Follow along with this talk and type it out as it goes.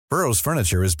Burrow's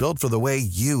furniture is built for the way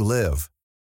you live.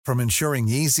 From ensuring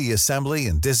easy assembly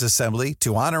and disassembly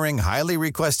to honoring highly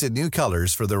requested new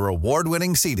colors for their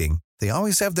award-winning seating, they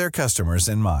always have their customers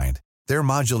in mind. Their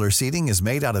modular seating is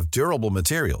made out of durable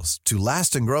materials to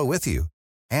last and grow with you.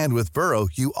 And with Burrow,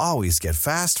 you always get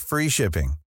fast, free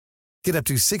shipping. Get up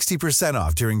to 60%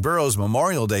 off during Burrow's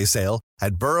Memorial Day sale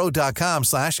at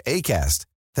burrow.com/ACAST.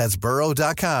 That's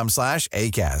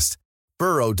burrow.com/ACAST.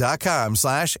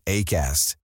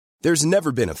 burrow.com/ACAST. There's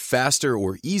never been a faster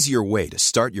or easier way to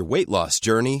start your weight loss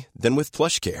journey than with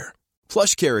PlushCare.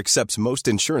 PlushCare accepts most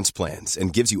insurance plans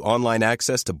and gives you online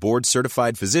access to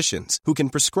board-certified physicians who can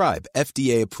prescribe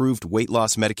FDA-approved weight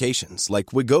loss medications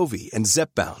like Wegovy and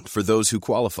Zepbound for those who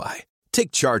qualify.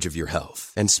 Take charge of your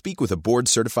health and speak with a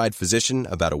board-certified physician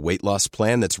about a weight loss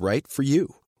plan that's right for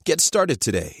you. Get started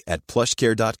today at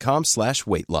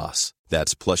plushcare.com/weight loss.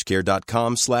 That's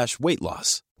plushcare.com/weight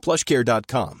loss.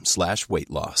 plushcare.com/weight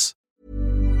loss.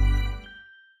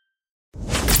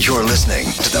 You're listening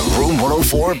to the Room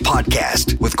 104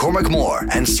 podcast with Cormac Moore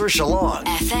and Saoirse Long.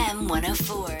 FM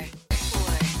 104.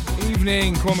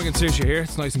 Evening, Cormac and Saoirse here.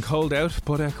 It's nice and cold out,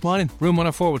 but come on in. Room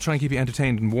 104 will try and keep you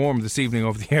entertained and warm this evening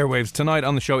over the airwaves. Tonight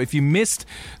on the show, if you missed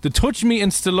the Touch Me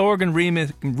and Stillorgan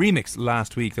remix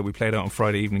last week that we played out on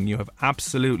Friday evening, you have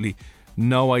absolutely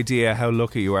no idea how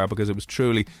lucky you are, because it was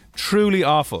truly, truly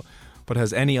awful. But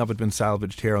has any of it been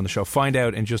salvaged here on the show? Find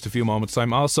out in just a few moments'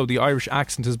 time. Also, the Irish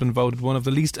accent has been voted one of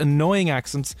the least annoying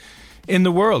accents in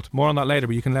the world. More on that later,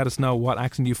 but you can let us know what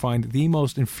accent you find the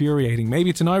most infuriating. Maybe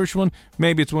it's an Irish one,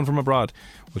 maybe it's one from abroad.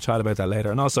 We'll chat about that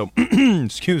later. And also,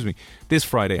 excuse me, this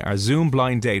Friday, our Zoom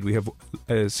blind date. We have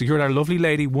secured our lovely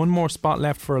lady one more spot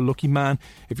left for a lucky man.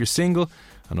 If you're single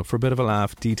and up for a bit of a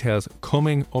laugh, details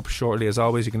coming up shortly. As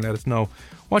always, you can let us know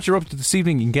what you're up to this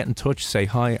evening. You can get in touch, say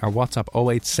hi. Our WhatsApp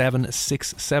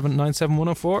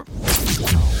 08767971004.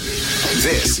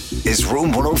 This is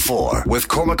Room 104 with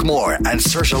Cormac Moore and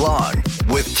Saoirse Long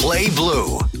with Play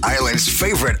Blue, Ireland's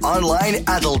favourite online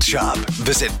adult shop.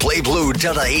 Visit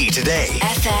playblue.ie today.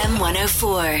 FM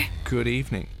 104. Good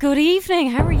evening. Good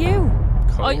evening, how are you?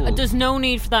 Cold. There's no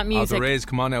need for that music. Oh, there is.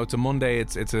 Come on now, it's a Monday.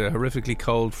 It's a horrifically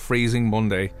cold, freezing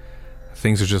Monday.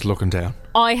 Things are just looking down.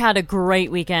 I had a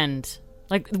great weekend.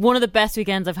 Like, one of the best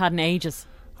weekends I've had in ages.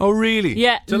 Oh, really?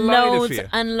 Yeah, Delighted loads for you.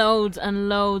 and loads and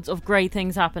loads of great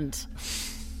things happened.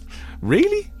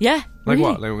 Really? Yeah. Like really.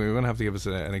 what? Like, we're going to have to give us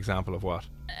an example of what?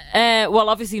 Well,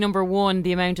 obviously, number one,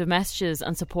 the amount of messages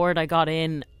and support I got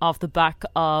in off the back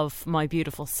of my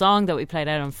beautiful song that we played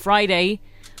out on Friday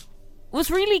was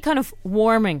really kind of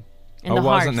warming in the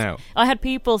heart. Was it now? I had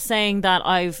people saying that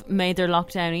I've made their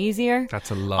lockdown easier.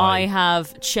 That's a lie. I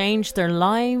have changed their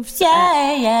lives.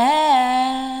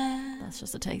 Yeah. That's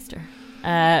just a taster.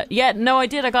 I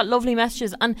did. I got lovely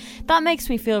messages, and that makes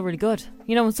me feel really good.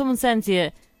 You know, when someone sends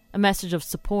you a message of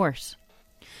support,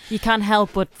 you can't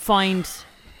help but find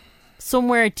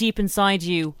somewhere deep inside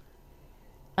you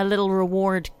a little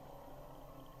reward.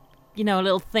 You know, a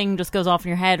little thing just goes off in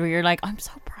your head where you're like, I'm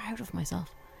so proud of myself.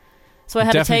 So I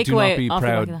had Definitely a takeaway. do not be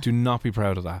proud. Do not be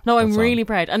proud of that. No, I'm That's really all.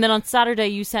 proud. And then on Saturday,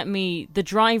 you sent me the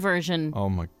dry version. Oh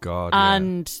my God.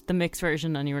 And the mixed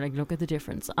version, and you were like, look at the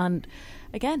difference. And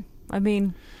again, I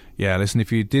mean, yeah, listen,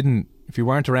 if you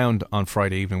weren't around on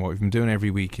Friday evening, what we've been doing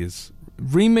every week is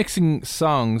remixing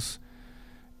songs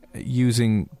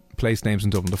using place names in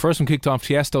Dublin. The first one kicked off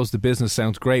Tiesto's The Business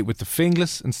sounds great with the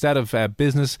Finglas instead of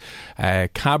business.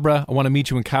 Cabra, I Want to Meet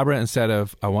You in Cabra instead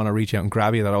of I Want to Reach Out and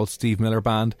Grab You, that old Steve Miller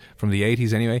band from the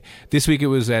 80s anyway. This week it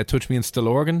was Touch Me in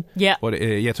Stillorgan. Yeah. But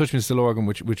Touch Me in Stillorgan,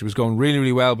 which was going really,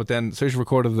 really well, but then Saoirse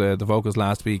recorded the vocals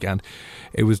last week and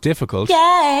it was difficult.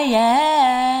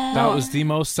 Yeah. That was the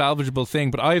most salvageable thing,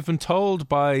 but I've been told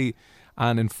by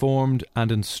and informed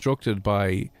and instructed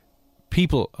by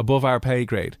people above our pay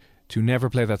grade to never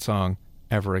play that song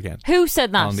ever again. Who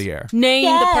said that? On the air. Name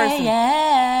the person.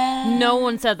 No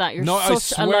one said that. You're I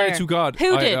such a liar. swear to God.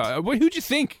 Who did? Who'd you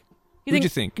think? Who'd you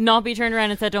think? Nobby turned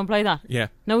around and said, don't play that? Yeah.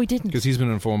 No, he didn't. Because he's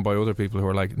been informed by other people who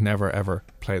are like, never ever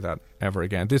play that ever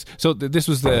again. This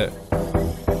was the...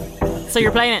 So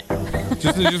you're playing it?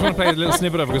 just want to play a little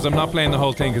snippet of it because I'm not playing the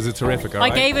whole thing because it's horrific. I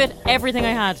gave it everything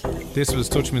I had. This was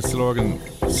Touch Me in Stillorgan,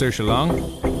 Saoirse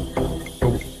Long.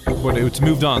 But it's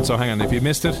moved on, so hang on, if you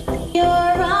missed it. You're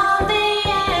on the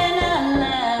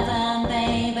N11,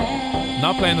 baby.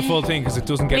 Not playing the full thing because it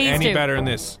doesn't get Please any do. better than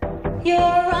this. You're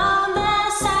on the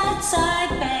south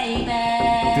side, baby.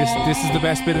 This is the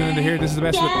best bit in here. This is the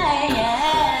best bit.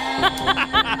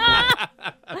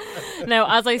 Now,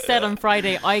 as I said on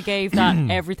Friday, I gave that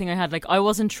everything I had. Like, I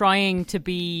wasn't trying to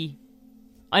be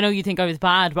I know you think I was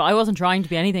bad, but I wasn't trying to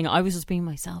be anything. I was just being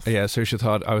myself. Yeah, Saoirse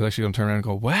thought I was actually going to turn around and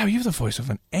go, wow, you have the voice of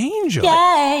an angel.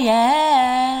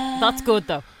 That's good,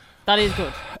 though. That is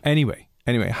good. Anyway,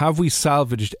 have we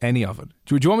salvaged any of it?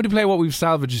 Do you want me to play what we've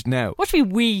salvaged now? What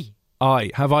should we?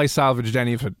 Have I salvaged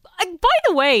any of it? By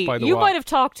the way, you what? might have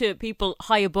talked to people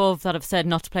high above that have said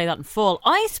not to play that in full.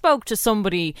 I spoke to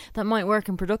somebody that might work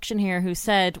in production here who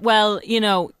said, well, you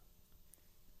know,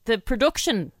 the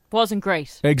production wasn't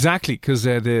great. Exactly, because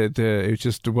it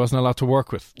just there wasn't a lot to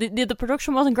work with. The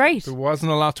production wasn't great. There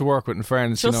wasn't a lot to work with, in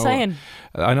fairness. Just saying.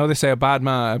 I know they say a bad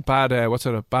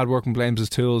workman blames his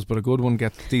tools, but a good one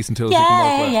gets decent tools he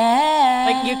can work with.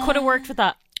 Like, you could have worked with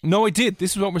that. No, I did.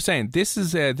 This is what we're saying. This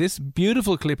is this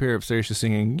beautiful clip here of Saoirse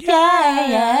singing.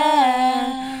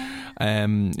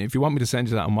 If you want me to send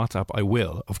you that on WhatsApp, I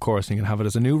will, of course. You can have it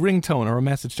as a new ringtone or a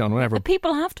message tone, whatever. The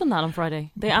people have done that on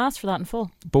Friday. They asked for that in full.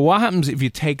 But what happens if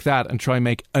you take that and try and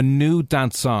make a new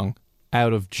dance song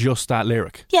out of just that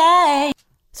lyric?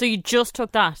 So you just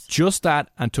took that? Just that,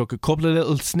 and took a couple of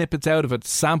little snippets out of it,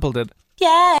 sampled it,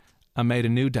 and made a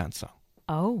new dance song.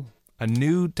 Oh. A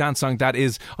new dance song that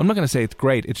is, I'm not going to say it's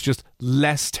great, it's just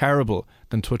less terrible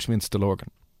than Touch Me in Stillorgan.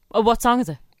 Oh, what song is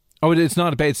it? Oh, it's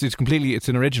not it's completely, it's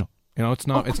an original. You know, it's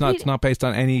not based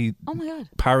on any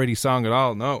parody song at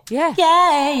all, no. Yeah.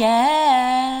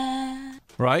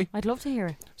 Right? I'd love to hear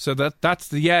it. So that's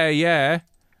the yeah.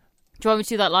 Do you want me to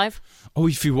do that live? Oh,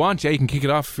 if you want, you can kick it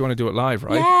off if you want to do it live,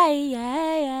 right?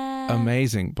 Yeah.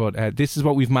 Amazing. But this is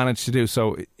what we've managed to do.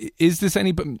 So is this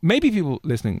any... Maybe people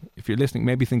listening, if you're listening,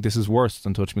 maybe think this is worse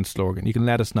than Touch Me in Stillorgan. You can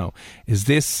let us know. Is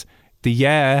this, the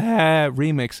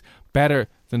remix, better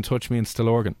than Touch Me in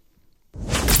Stillorgan?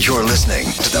 You're listening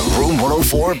to the Room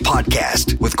 104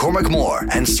 podcast with Cormac Moore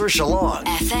and Saoirse Long.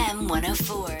 FM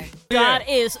 104. That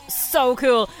is so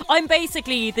cool. I'm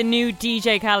basically the new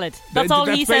DJ Khaled. That's all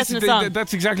he says in the song.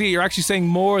 That's exactly it. You're actually saying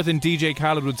more than DJ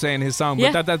Khaled would say in his song.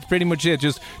 But Yeah. that's pretty much it.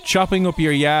 Just chopping up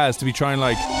your yas to be trying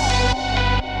like...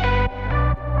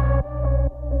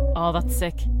 Oh, that's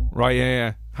sick. Right,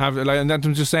 yeah. And that's what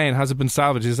I'm just saying, has it been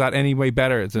salvaged? Is that any way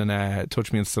better than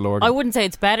Touch Me in Stillorgan? I wouldn't say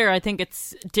it's better. I think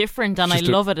it's different, and I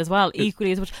love it as well,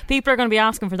 equally as much. People are going to be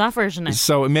asking for that version now.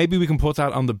 So maybe we can put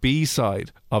that on the B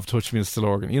side of Touch Me in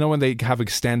Stillorgan. You know when they have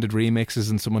extended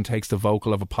remixes and someone takes the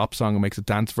vocal of a pop song and makes a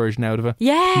dance version out of it?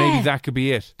 Yeah. Maybe that could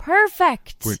be it.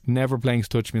 Perfect. We're never playing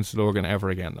Touch Me in Stillorgan ever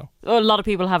again, though. A lot of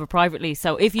people have it privately,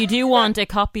 so if you do want a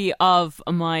copy of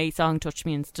my song Touch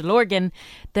Me in Stillorgan,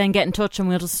 then get in touch and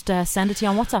we'll just send it to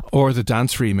you on WhatsApp. Or the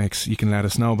dance remix, you can let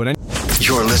us know. But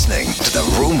You're listening to the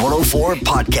Room 104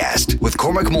 podcast with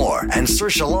Cormac Moore and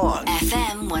Saoirse Long.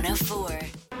 FM 104.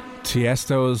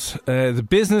 Tiesto's The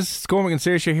Business, Cormac and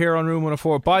Saoirse here on Room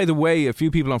 104. By the way, a few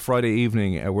people on Friday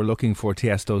evening were looking for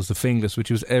Tiesto's The Fingless,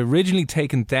 which was originally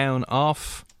taken down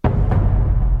off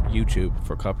YouTube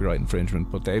for copyright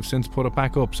infringement, but they've since put it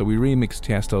back up. So we remixed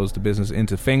Tiesto's The Business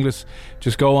into Fingless.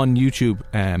 Just go on YouTube,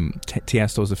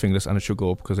 Tiesto's The Fingless, and it should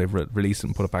go up because they've released it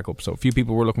and put it back up. So a few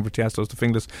people were looking for Tiesto's The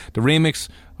Fingless. The remix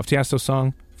of Tiesto's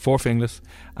song for Fingless,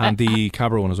 and the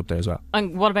Cabra one is up there as well.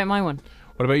 And what about my one?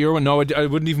 What about your one? No, I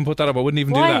wouldn't even put that up. I wouldn't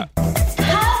even Why? do that.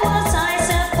 How was I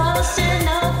supposed to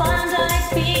know Bondi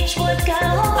Beach would go?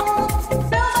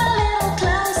 Move a little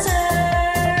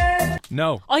closer.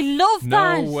 No. I love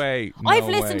that. No way. I've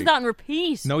listened to that on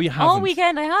repeat. No, you haven't. All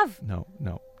weekend I have. No.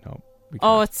 We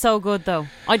Oh, can't. it's so good though.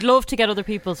 I'd love to get other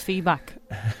people's feedback.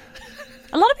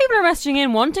 A lot of people are messaging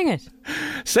in wanting it.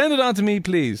 Send it on to me,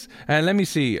 please. Let me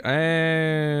see.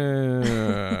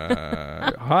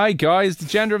 Hi, guys. The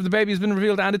gender of the baby has been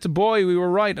revealed and it's a boy. We were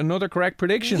right. Another correct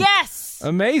prediction. Yes!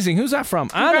 Amazing. Who's that from?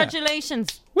 Anna.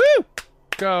 Congratulations. Woo!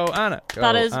 Go, Anna. Go,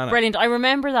 That is Anna. brilliant. I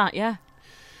remember that, yeah.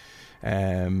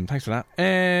 Thanks for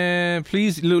that.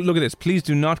 Please, look at this. Please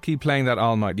do not keep playing that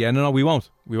all night. Yeah, no, we won't.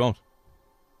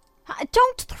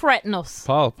 Don't threaten us.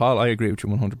 Paul, I agree with you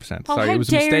 100%. Paul, Sorry, how it was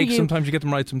a dare mistake. you. Sometimes you get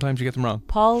them right, sometimes you get them wrong.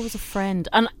 Paul was a friend.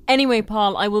 And anyway,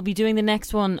 Paul, I will be doing the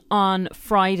next one on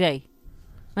Friday.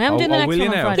 I am doing the next will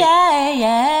one you on now? Friday.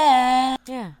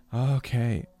 Yeah.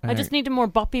 Okay. I just need a more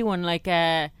boppy one. Like,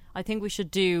 I think we should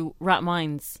do Rat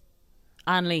Minds.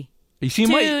 Anne Lee. You see,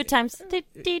 2 times.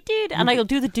 And I'll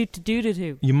do the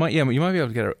do. you might be able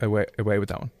to get away with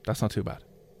that one. That's not too bad.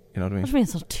 You know what I mean? What do you mean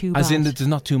it's not too bad? As in, there's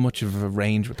not too much of a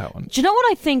range with that one. Do you know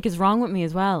what I think is wrong with me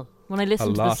as well? When I listen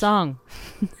to the lot. song.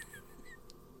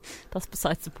 That's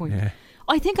besides the point. Yeah.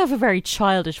 I think I have a very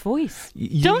childish voice.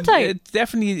 Don't I?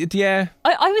 Definitely, yeah.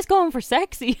 I was going for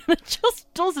sexy. It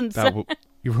just doesn't sound.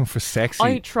 You're going for sexy.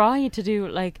 I try to do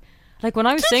like when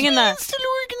I was singing that.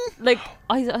 Like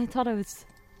I thought I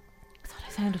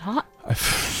sounded hot.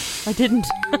 I didn't.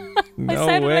 No I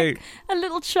sounded way. like a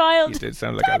little child. You did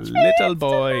sound like a little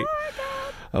boy.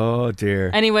 Oh dear.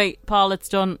 Anyway, Paul, it's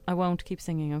done. I won't keep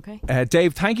singing, okay?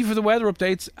 Dave, thank you for the weather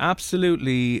updates.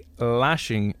 Absolutely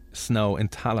lashing snow in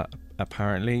Tala,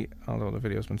 apparently, although the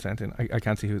video's been sent in. I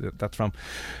can't see who that's from.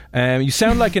 You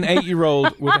sound like an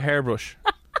 8-year-old with a hairbrush.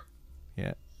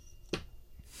 Yeah.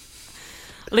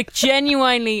 Like,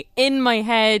 genuinely, in my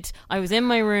head, I was in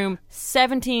my room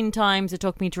 17 times it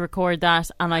took me to record that,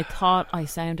 and I thought I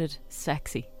sounded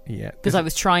sexy. Yeah. Because I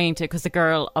was trying to, because the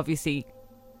girl, obviously,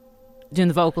 doing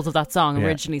the vocals of that song Yeah.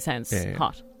 originally sounds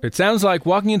hot. It sounds like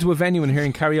walking into a venue and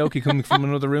hearing karaoke coming from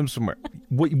another room somewhere.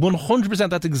 100%,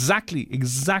 that's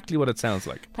exactly what it sounds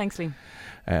like. Thanks, Liam.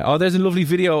 There's a lovely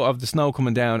video of the snow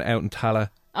coming down out in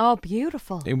Tala. Oh,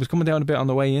 beautiful. It was coming down a bit on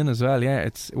the way in as well. Yeah,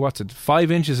 it's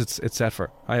 5 inches. It's set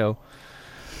for. I'm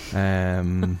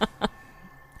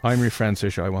your friend,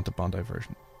 Saoirse. I want the Bondi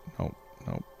version. No.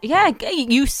 Yeah,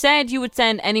 you said you would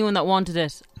send anyone that wanted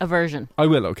it a version. I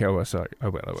will. Okay. Sorry. I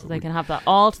will. So they can have that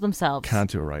all to themselves.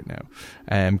 Can't do it right now.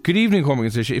 Good evening, Cormac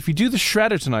and Saoirse. If you do the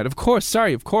shredder tonight, of course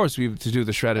we have to do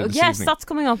the shredder this yes, evening. that's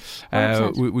coming up.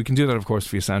 We can do that, of course,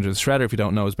 for you, Sandra. The shredder, if you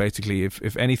don't know, is basically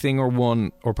if anything or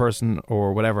one or person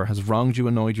or whatever has wronged you,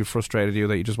 annoyed you, frustrated you,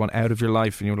 that you just want out of your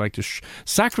life and you would like to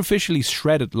sacrificially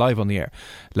shred it live on the air.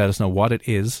 Let us know what it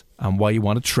is and why you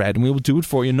want it shred, and we will do it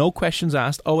for you. No questions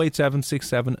asked.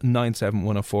 08767 97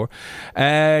 104.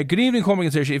 Good evening, Cormac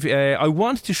and Saoirse. If I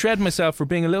wanted to shred myself for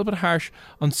being a little bit harsh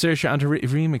on Saoirse and her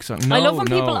remix song. I love when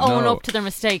people own up to their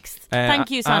mistakes.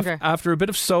 Thank you, Sandra. After a bit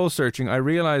of soul searching, I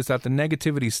realised that the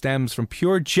negativity stems from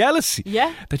pure jealousy.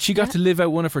 Yeah. That she got to live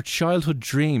out one of her childhood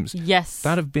dreams. Yes.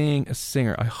 That of being a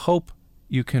singer. I hope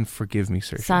you can forgive me,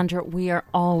 Saoirse. Sandra, we are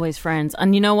always friends.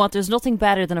 And you know what? There's nothing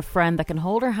better than a friend that can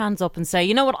hold her hands up and say,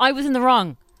 you know what? I was in the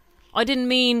wrong. I didn't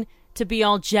mean to be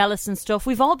all jealous and stuff.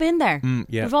 We've all been there.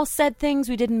 Yeah. We've all said things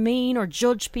we didn't mean, or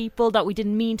judge people that we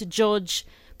didn't mean to judge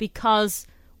because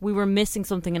we were missing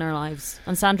something in our lives.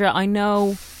 And Sandra, I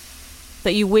know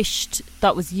that you wished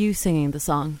that was you singing the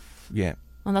song. Yeah.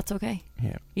 And that's okay.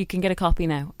 Yeah. You can get a copy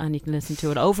now and you can listen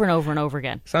to it over and over and over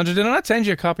again. Sandra, did I not send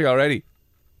you a copy already?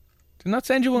 Did I not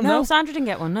send you one? No, Sandra didn't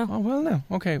get one, no. Oh, well, no.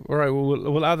 Okay. All right.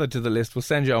 We'll add that to the list. We'll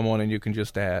send you on one and you can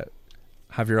just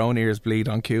have your own ears bleed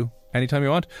on cue anytime you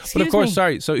want. Excuse but of course, me.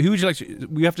 sorry. So who would you like to...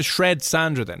 We have to shred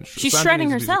Sandra then. She's Sandra shredding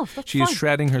needs to be- herself. That's She fine. is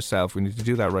shredding herself. We need to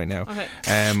do that right now. Okay.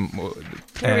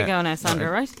 Here Here we go now, Sandra,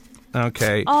 right?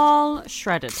 Okay. All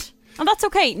shredded. And that's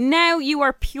okay. Now you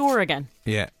are pure again.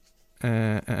 Yeah.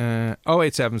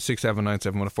 087 67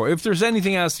 97 104. If there's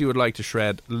anything else you would like to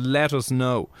shred, let us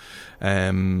know.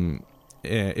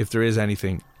 If there is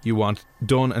anything you want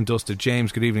done and dusted.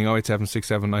 James, good evening. 087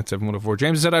 67 97 104.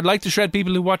 James said, I'd like to shred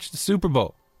people who watch the Super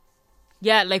Bowl.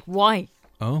 Yeah, like why?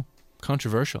 Oh,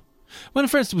 controversial. Well,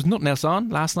 first, there was nothing else on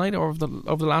last night or over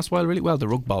the last while, really. Well, the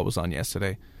rug ball was on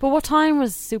yesterday. But what time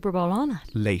was Super Bowl on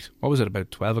at? Late. What was it, about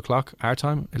 12 o'clock our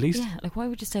time, at least? Yeah, like why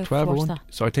would you stay up 12 or to watch 1. that?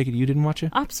 So I take it you didn't watch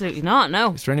it? Absolutely not,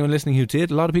 no. Is there anyone listening who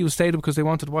did? A lot of people stayed up because they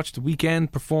wanted to watch The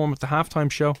Weeknd perform at the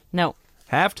halftime show. No.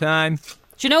 Halftime.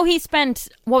 Do you know he spent,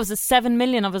 what was it, 7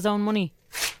 million of his own money?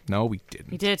 No, we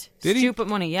didn't. He did. Did he? Stupid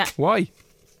money, yeah. Why?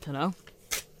 Don't know.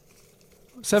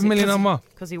 7 million on what?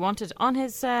 Because he wanted on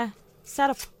his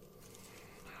setup.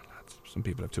 Some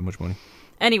people have too much money.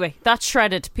 Anyway, that's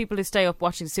shredded. People who stay up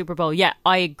watching the Super Bowl. Yeah,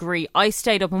 I agree. I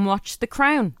stayed up and watched The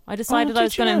Crown. I decided I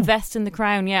was going to invest in The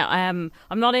Crown. Yeah, I'm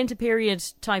not into period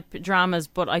type dramas,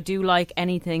 but I do like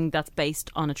anything that's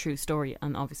based on a true story,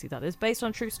 and obviously that is based on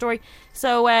a true story.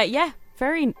 So yeah,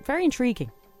 very very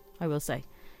intriguing, I will say.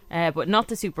 But not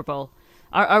the Super Bowl.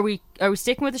 Are we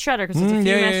sticking with the shredder? Because there's a few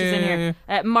messages in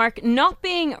here. Mark, not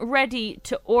being ready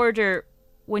to order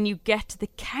when you get to the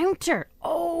counter.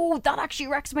 Oh, that actually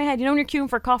wrecks my head. You know when you're queuing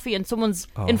for coffee and someone's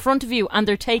in front of you and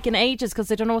they're taking ages because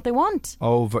they don't know what they want.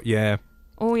 Oh, yeah.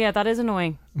 Oh yeah, that is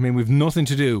annoying. I mean, we've nothing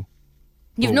to do.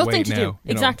 You've but nothing wait to now, do. you know.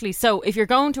 Exactly. So if you're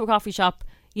going to a coffee shop,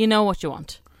 you know what you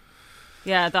want.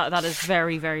 Yeah, that is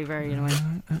very, very, very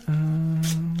annoying.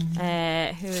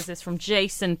 Who is this from?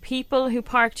 Jason. People who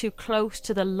park too close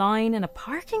to the line in a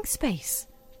parking space.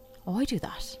 Oh, I do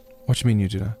that. What do you mean you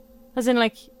do that? As in,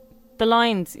 like, the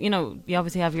lines, you know, you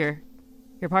obviously have your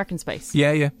parking space.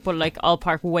 Yeah. But, like, I'll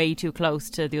park way too close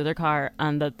to the other car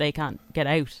and that they can't get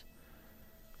out.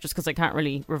 Just because I can't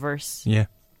really reverse. Yeah.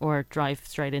 Or drive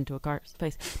straight into a car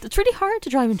space. It's really hard to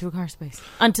drive into a car space.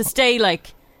 And to stay,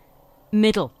 like,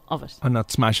 middle of it. And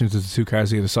not smash into the two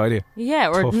cars either side of you. Yeah,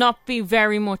 or Tough. not be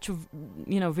very much,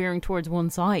 veering towards one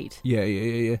side. Yeah.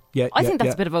 I think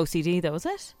that's a bit of OCD, though, is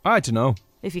it? I don't know.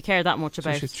 if you care that much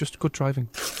about It's just good driving.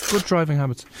 Good driving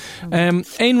habits.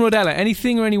 Ain Rodella,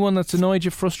 anything or anyone that's annoyed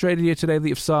you, frustrated you today that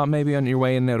you've saw maybe on your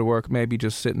way in and out of work, maybe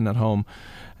just sitting at home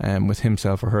with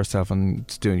himself or herself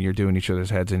and you're doing each other's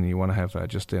heads in and you want to have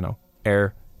just,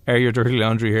 air your dirty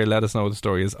laundry here. Let us know what the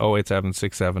story is.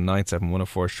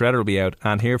 08767971004. Shredder will be out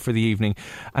and here for the evening.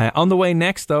 On the way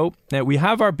next, though, we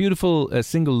have our beautiful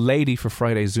single lady for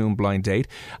Friday's Zoom blind date,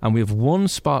 and we have one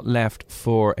spot left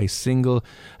for a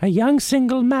young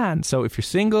single man. So if you're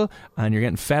single and you're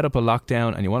getting fed up of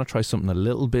lockdown and you want to try something a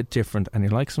little bit different and you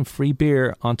like some free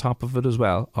beer on top of it as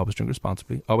well, always drink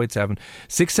responsibly.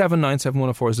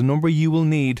 08767971004 is the number you will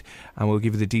need, and we'll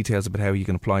give you the details about how you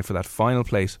can apply for that final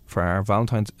place for our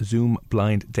Valentine's Zoom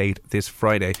blind date this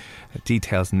Friday.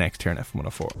 Details next here on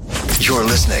FM104. You're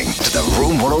listening to the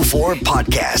Room 104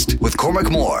 podcast with Cormac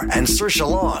Moore and Saoirse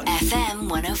Long. FM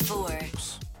 104.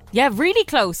 Yeah, really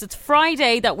close. It's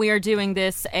Friday that we are doing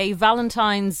this, a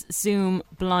Valentine's Zoom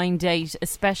blind date,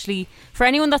 especially for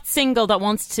anyone that's single that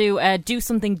wants to do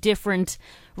something different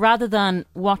rather than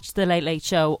watch The Late Late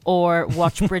Show or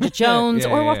watch Bridget Jones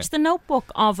or watch The Notebook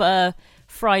of a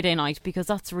Friday night, because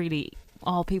that's really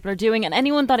all people are doing. And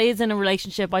anyone that is in a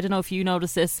relationship, I don't know if you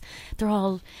notice this, they're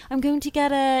all, I'm going to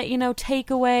get a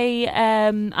takeaway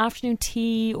afternoon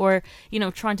tea, or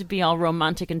trying to be all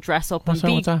romantic and dress up and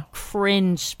be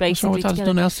cringe basically. There's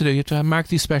nothing else to do. You have to mark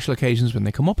these special occasions when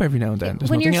they come up every now and then. There's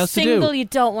when nothing you're else to single, do. you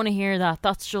don't want to hear that.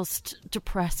 That's just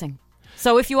depressing.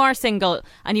 So if you are single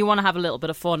and you want to have a little bit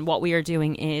of fun, what we are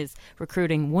doing is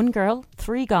recruiting 1 girl,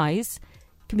 3 guys.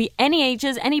 Can be any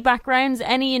ages, any backgrounds,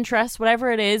 any interests,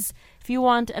 whatever it is. If you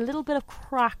want a little bit of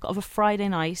crack of a Friday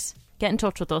night, get in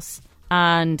touch with us.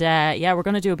 And we're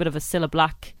going to do a bit of a Cilla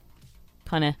Black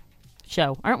kind of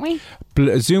show, aren't we?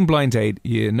 Zoom blind date.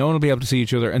 No one will be able to see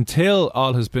each other until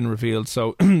all has been revealed.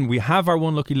 So we have our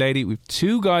one lucky lady. We've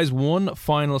 2 guys, 1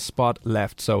 final spot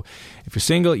left. So if you're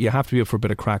single, you have to be up for a bit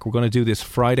of crack. We're going to do this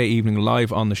Friday evening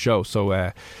live on the show.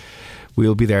 So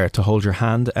we'll be there to hold your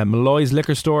hand. Malloy's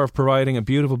Liquor Store are providing a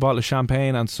beautiful bottle of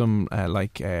champagne and some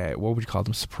what would you call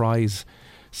them? Surprise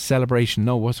celebration.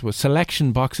 No, what's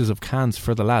selection boxes of cans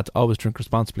for the lads. Always drink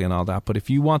responsibly and all that. But if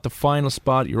you want the final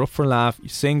spot, you're up for a laugh, you're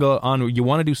single, you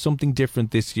want to do something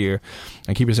different this year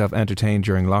and keep yourself entertained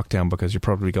during lockdown, because you're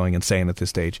probably going insane at this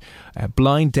stage.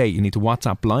 Blind date. You need to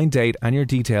WhatsApp blind date and your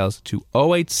details to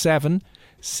 087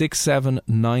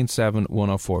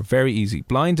 6797104. Very easy.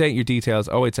 Blind date your details.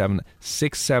 087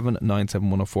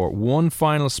 6797104. 1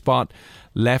 final spot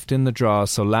left in the draw.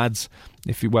 So lads,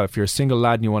 if you're a single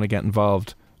lad and you want to get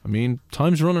involved, I mean,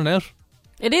 time's running out.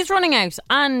 It is running out,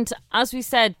 and as we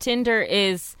said, Tinder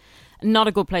is not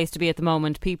a good place to be at the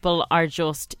moment. People are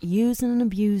just using and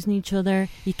abusing each other.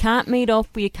 You can't meet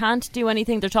up, you can't do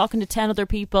anything. They're talking to 10 other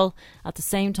people at the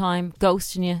same time,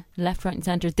 ghosting you left, right and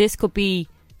centre. This could be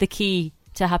the key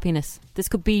to happiness. This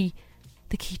could be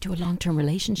the key to a long-term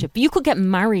relationship. You could get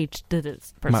married to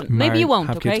this person. Maybe you won't,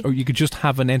 okay? Kids, or you could just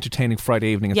have an entertaining Friday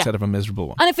evening instead of a miserable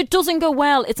one. And if it doesn't go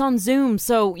well, it's on Zoom,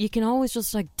 so you can always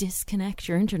just disconnect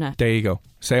your internet. There you go.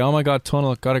 Say, oh my God,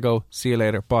 tunnel, gotta go, see you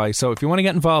later, bye. So if you want to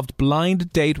get involved,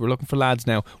 blind date, we're looking for lads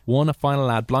now. A final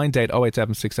lad, blind date,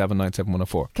 087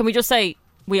 6797104. Can we just say,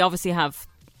 we obviously have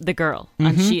the girl,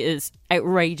 and she is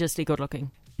outrageously good looking.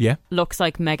 Yeah. Looks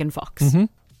like Megan Fox.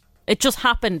 It just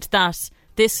happened that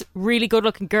this really good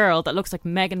looking girl that looks like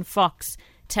Megan Fox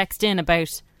texted in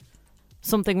about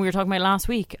something we were talking about last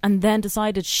week, and then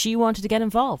decided she wanted to get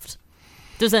involved.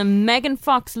 There's a Megan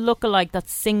Fox lookalike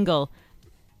that's single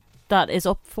that is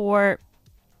up for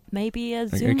maybe a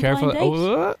Zoom blind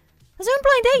date. A Zoom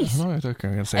blind date.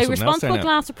 A responsible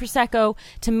glass of Prosecco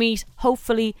to meet,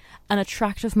 hopefully, an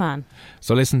attractive man.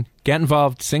 So listen, get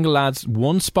involved, single lads,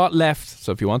 1 spot left.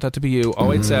 So if you want that to be you,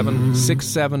 087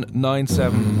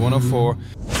 6797104.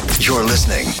 You're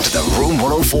listening to the Room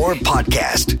 104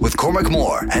 podcast with Cormac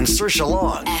Moore and Saoirse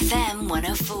Long. FM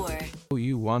 104. Oh,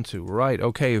 you want to. Right,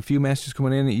 okay, a few messages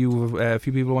coming in. A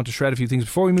few people want to shred a few things.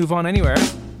 Before we move on anywhere,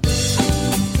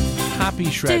 happy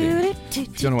shredding. If you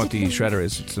don't know what the shredder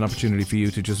is, it's an opportunity for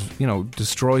you to just,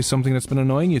 destroy something that's been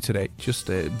annoying you today. Just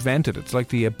vent it. It's like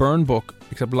the burn book,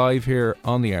 except live here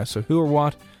on the air. So who or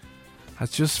what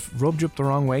has just rubbed you up the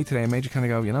wrong way today and made you kind of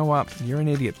go, you know what, you're an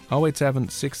idiot. 087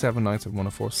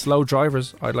 6797104. Slow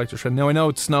drivers, I'd like to shred. Now I know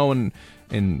it's snowing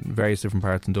in various different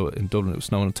parts in Dublin. It was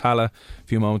snowing in Tala a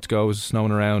few moments ago. It was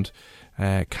snowing around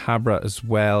Cabra as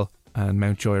well. And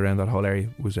Mountjoy around that whole area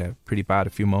was pretty bad a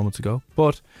few moments ago.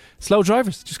 But slow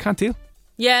drivers just can't deal.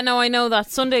 Yeah, no, I know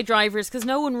that. Sunday drivers, because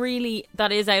no one really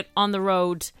that is out on the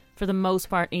road for the most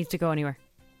part needs to go anywhere.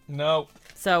 No.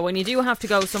 So when you do have to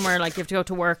go somewhere, like you have to go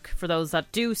to work, for those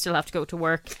that do still have to go to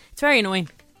work, it's very annoying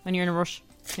when you're in a rush,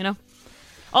 you know?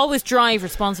 Always drive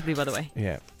responsibly, by the way.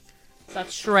 Yeah.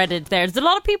 That's shredded there. There's a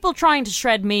lot of people trying to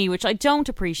shred me, which I don't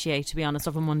appreciate, to be honest,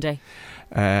 of a Monday.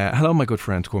 Hello, my good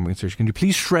friend Cormac and Saoirse. Can you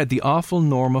please shred the awful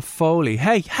Norma Foley?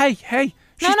 Hey.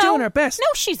 She's doing her best. No,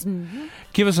 she's...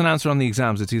 Give us an answer on the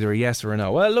exams. It's either a yes or a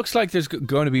no. Well, it looks like there's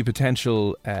going to be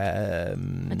potential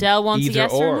Adele wants a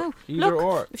yes or a no. Either Look,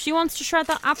 or. if she wants to shred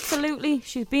that, absolutely.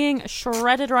 She's being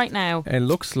shredded right now. It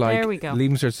looks like There we go.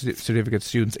 Leaving Certificate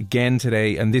students again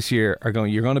today and this year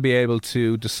you're going to be able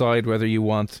to decide whether you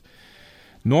want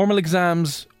normal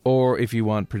exams or if you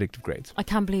want predictive grades. I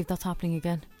can't believe that's happening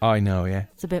again. I know, yeah.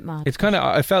 It's a bit mad. It's kind of,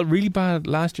 I felt really bad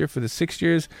last year for the 6th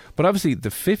years, but obviously the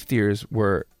 5th years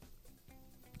were,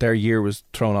 their year was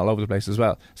thrown all over the place as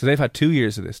well. So they've had 2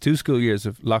 years of this, 2 school years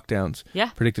of lockdowns,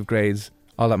 Yeah. predictive grades,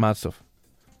 all that mad stuff.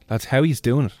 That's how he's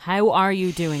doing it. How are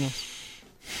you doing it?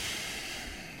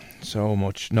 So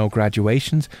much. No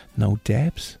graduations, no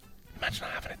debs. Imagine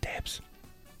not having a debs.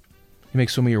 You make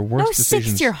some of your worst No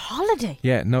decisions. 6th year holiday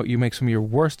Yeah, no, you make some of your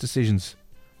worst decisions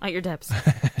at your debs.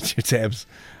 at your debs.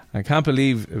 I can't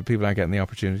believe people aren't getting the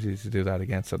opportunity to do that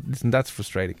again. So listen, that's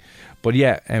frustrating. But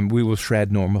yeah, we will shred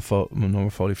Norma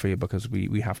Foley for you because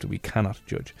we have to. We cannot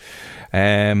judge.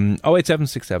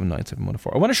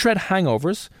 087679710. I want to shred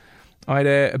hangovers. I had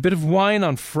a bit of wine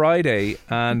on Friday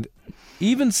and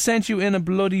even sent you in a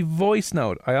bloody voice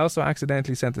note. I also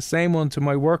accidentally sent the same one to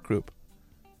my work group.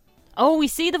 Oh, we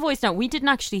see the voice now. We didn't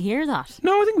actually hear that.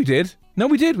 No, I think we did. No,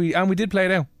 we did. We did play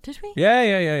it out. Did we?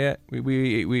 Yeah.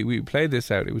 We played this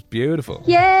out. It was beautiful.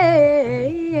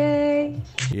 Yay!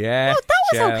 Yeah. Oh, that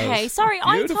was Chels. okay. Sorry,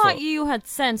 Beautiful. I thought you had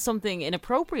sent something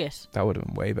inappropriate. That would have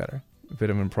been way better. A bit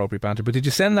of inappropriate banter. But did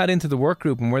you send that into the work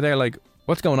group and were they like,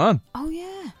 what's going on? Oh,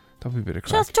 yeah. That would be a bit of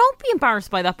crack. Just don't be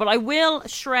embarrassed by that, but I will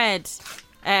shred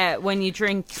when you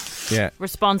drink Yeah.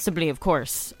 responsibly, of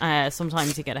course.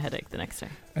 Sometimes you get a headache the next day.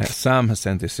 Sam has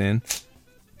sent this in.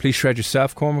 Please shred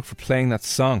yourself, Cormac, for playing that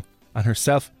song and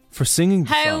herself for singing the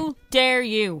How song. dare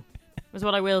you, is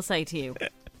what I will say to you.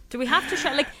 Do we have to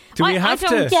shred? Like, Do we I have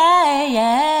don't, to?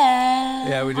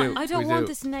 Yeah, we do. I don't We want do.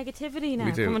 this negativity now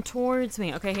We do. coming towards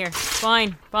me. Okay, here.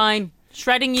 Fine.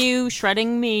 Shredding you,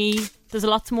 shredding me. There's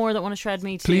lots more that want to shred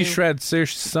me too. Please shred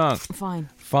Saoirse's song. Fine.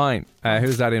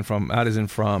 Who's that in from? That is in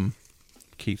from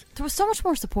Keith. There was so much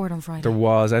more support on Friday. There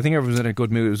was. I think everyone was in a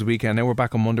good mood. It was the weekend. Now we're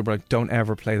back on Monday, but like, don't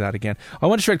ever play that again. I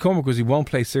want to shred Cormac because he won't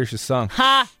play Saoirse's song.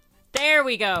 Ha! There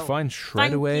we go. Fine, shred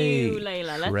Thank away. you,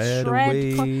 Layla. Let's Shred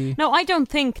shred. away. No, I don't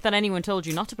think that anyone told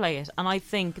you not to play it. And I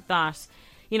think that,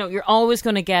 you know, you're always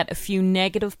going to get a few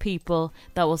negative people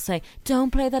that will say,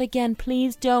 don't play that again,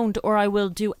 please don't, or I will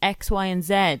do X, Y, and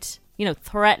Z. You know,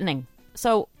 threatening.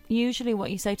 So usually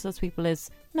what you say to those people is,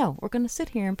 no, we're going to sit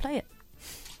here and play it.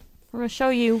 We're going to show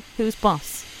you who's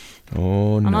boss.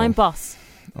 Oh, no. And I'm boss.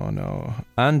 Oh, no.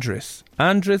 Andris.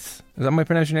 Is that my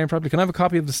pronouncing your name properly? Can I have a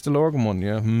copy of the Stillorgan one?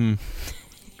 Yeah.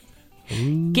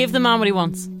 Give the man what he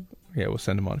wants. Yeah, we'll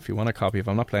send him on. If you want a copy, if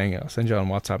I'm not playing it, I'll send you on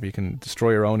WhatsApp. You can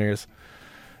destroy your own ears.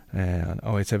 And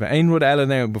it's Ainwood Ella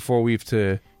now before we've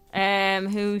to...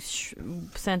 Who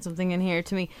sent something in here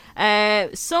to me?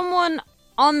 Someone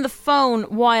on the phone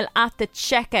while at the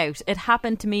checkout. It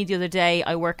happened to me the other day.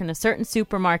 I work in a certain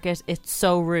supermarket. It's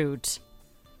so rude.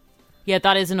 Yeah,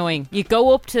 that is annoying. You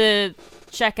go up to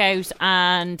checkout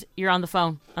and you're on the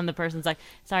phone and the person's like,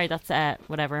 sorry, that's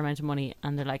whatever amount of money,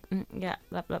 and they're like, yeah,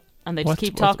 blah, blah. And they just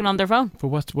keep talking on their phone. But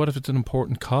what if it's an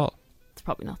important call? It's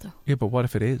probably not though. Yeah, but what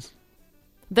if it is?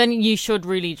 Then you should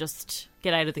really just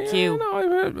get out of the queue. No,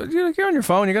 you're on your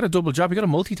phone. You got a double job. You got to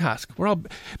multitask. We're all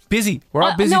busy. We're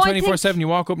all busy no, 24/7. You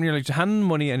walk up and you're like handing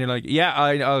money, and you're like, yeah,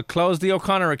 I'll close the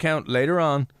O'Connor account later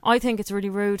on. I think it's really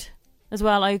rude as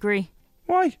well. I agree.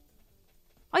 Why?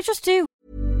 I just do.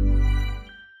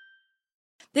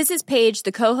 This is Paige,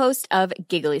 the co-host of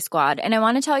Giggly Squad, and I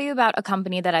want to tell you about a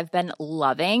company that I've been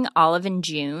loving, Olive &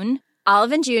 June.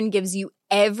 Olive & June gives you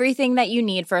everything that you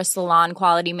need for a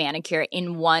salon-quality manicure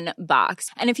in one box.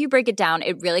 And if you break it down,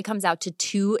 it really comes out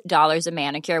to $2 a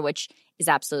manicure, which is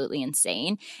absolutely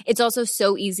insane. It's also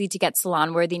so easy to get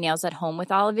salon-worthy nails at home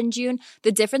with Olive & June.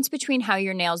 The difference between how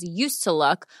your nails used to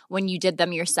look when you did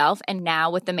them yourself and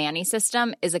now with the Mani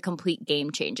system is a complete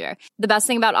game changer. The best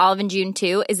thing about Olive & June,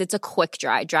 too, is it's a quick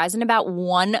dry. Dries in about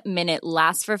 1 minute,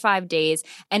 lasts for 5 days,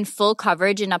 and full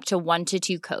coverage in up to 1 to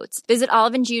 2 coats. Visit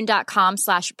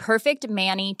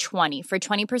oliveandjune.com/perfectmani20 for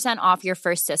 20% off your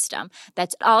first system.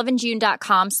 That's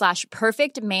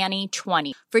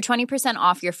oliveandjune.com/perfectmani20 for 20%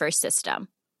 off your first system.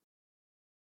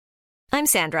 I'm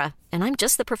Sandra, and I'm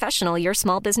just the professional your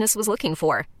small business was looking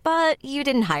for. But you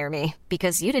didn't hire me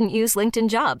because you didn't use LinkedIn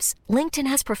Jobs. LinkedIn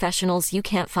has professionals you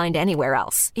can't find anywhere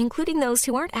else, including those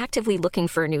who aren't actively looking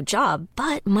for a new job,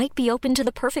 but might be open to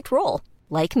the perfect role,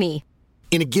 like me.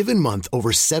 In a given month,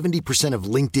 over 70% of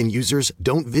LinkedIn users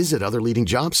don't visit other leading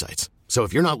job sites. So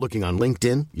if you're not looking on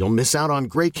LinkedIn, you'll miss out on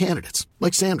great candidates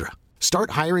like Sandra.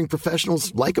 Start hiring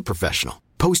professionals like a professional.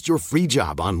 Post your free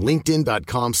job on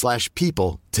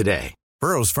linkedin.com/people today.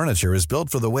 Burrow's furniture is built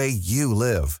for the way you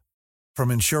live.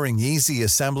 From ensuring easy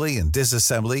assembly and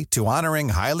disassembly to honoring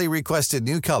highly requested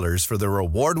new colors for their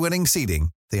award-winning seating,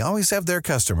 they always have their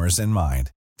customers in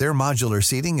mind. Their modular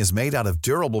seating is made out of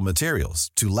durable materials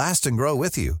to last and grow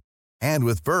with you. And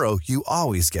with Burrow, you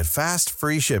always get fast,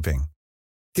 free shipping.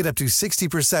 Get up to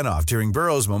 60% off during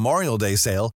Burrow's Memorial Day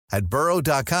sale at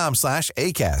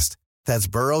burrow.com/ACAST. That's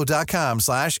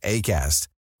burrow.com/ACAST.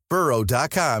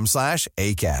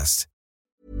 burrow.com/ACAST.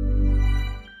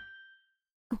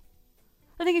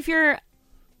 I think if you're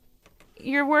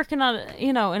working at,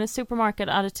 in a supermarket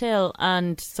at a till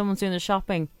and someone's doing the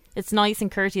shopping, it's nice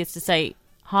and courteous to say,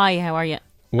 "Hi, how are you?"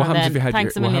 What And happens then, if you had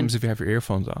 "Thanks a what million." happens if you have your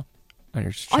earphones on and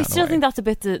you're just I chatting still away? think that's a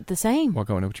bit the same. What,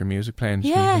 going out with your music playing?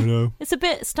 Just Yeah, going, hello. it's a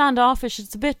bit standoffish.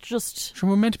 It's a bit just.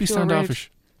 Sure, we're meant to be pure standoffish.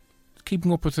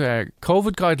 Keeping up with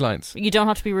COVID guidelines. You don't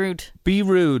have to be rude. Be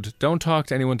rude. Don't talk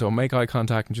to anyone. Don't make eye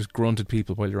contact and just grunt at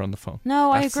people while you're on the phone. No,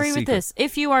 I That's the agree with secret. this.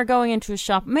 If you are going into a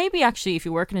shop, maybe actually if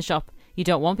you work in a shop, you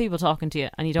don't want people talking to you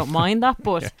and you don't mind that,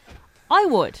 but Yeah. I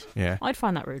would. Yeah. I'd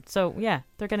find that rude. So, yeah,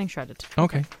 they're getting shredded.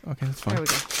 Okay, that's fine. There we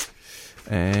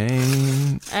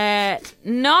go.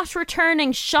 Not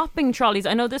returning shopping trolleys.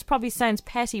 I know this probably sounds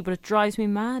petty, but it drives me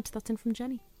mad. That's in from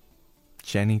Jenny.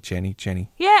 Jenny.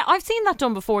 Yeah, I've seen that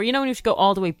done before. You know when you have to go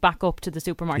all the way back up to the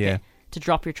supermarket Yeah. to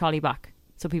drop your trolley back.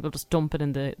 So people just dump it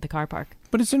in the car park.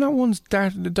 But is there not ones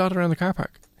dotted around the car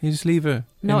park? You just leave it.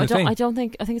 No, in I the don't. thing. I don't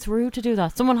think. I think it's rude to do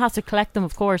that. Someone has to collect them,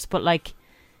 of course, but like,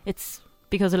 it's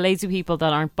because of lazy people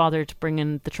that aren't bothered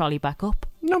bringing the trolley back up.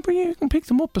 No, but you can pick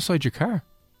them up beside your car.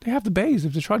 They have the bays.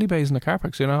 If the trolley bays in the car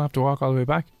park, so you don't have to walk all the way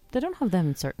back. They don't have them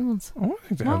in certain ones. Oh, I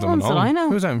think they Not have them in ones all that of them. I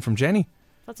know. Who's that in from Jenny?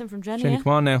 That's in from Jenny. Jenny, Yeah?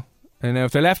 come on now. And now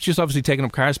if they're left just obviously taking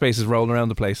up car spaces, rolling around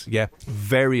the place, yeah,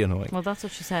 very annoying. Well, that's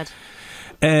what she said.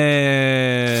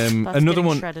 Another getting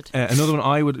one. shredded. Another one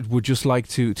I would just like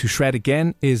to shred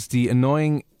again is the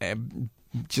annoying,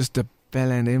 just the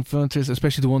bell end influencers,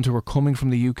 especially the ones who are coming from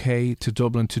the UK to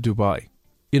Dublin to Dubai.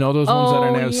 You know, those ones that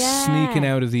are now sneaking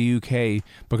out of the UK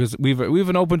because we've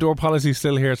an open door policy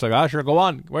still here. It's like, sure, go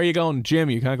on. Where are you going? Gym?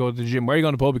 You can't go to the gym. Where are you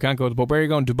going to the pub? You can't go to the pub. Where are you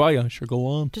going? Dubai? Sure, go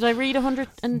on. Did I read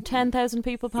 110,000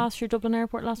 people passed through Dublin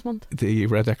Airport last month? You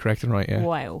read that correct and right, yeah.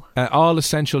 Wow. All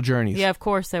essential journeys. Yeah, of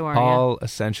course they were. All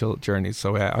essential journeys.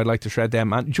 So I'd like to shred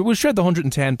them. And we'll shred the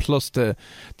 110 plus the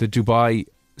Dubai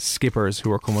skippers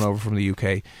who are coming over from the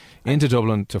UK into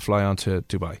Dublin to fly on to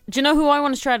Dubai. Do you know who I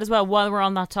want to shred as well while we're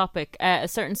on that topic? A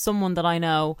certain someone that I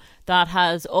know that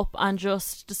has up and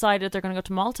just decided they're going to go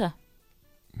to Malta.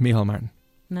 Micheál Martin.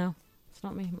 No, it's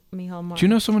not Micheál Martin. Do you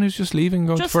know someone who's just leaving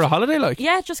going for a holiday? Like,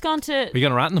 yeah, just gone to. Are you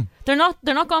going to rat them? They're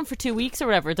not gone for 2 weeks or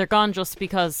whatever. They're gone just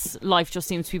because life just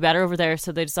seems to be better over there,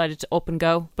 so they decided to up and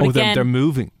go. But again, they're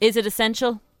moving. Is it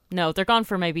essential? No, they're gone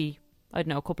for maybe, I don't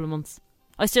know, a couple of months.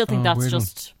 I still think that's weird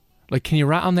just. Like, can you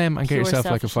rat on them and get pure yourself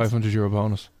like a selfishness. €500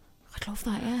 bonus? I'd love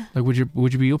that, yeah. Like,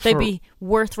 would you be up They'd for? be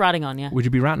worth ratting on, yeah. Would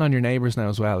you be ratting on your neighbours now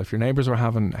as well? If your neighbours were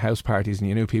having house parties and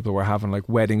you knew people were having like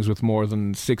weddings with more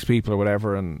than 6 people or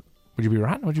whatever, and would you be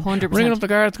ratting? Would you 100%. ringing up the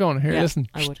guards going, here, Yeah, listen?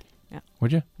 I would, yeah.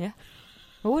 Would you? Yeah,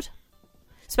 I would.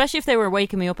 Especially if they were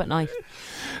waking me up at night.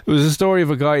 There was a story of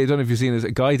a guy, I don't know if you've seen this,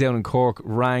 a guy down in Cork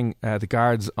rang the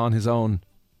guards on his own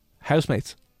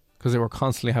housemates because they were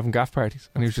constantly having gaff parties,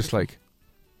 and he was just like...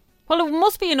 Well, it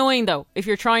must be annoying though if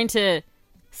you're trying to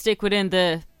stick within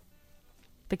the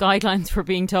guidelines we're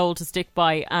being told to stick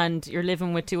by, and you're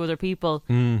living with 2 other people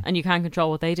and you can't control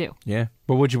what they do. Yeah,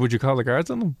 but would you call the guards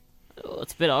on them? Oh,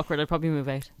 it's a bit awkward. I'd probably move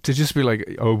out. To just be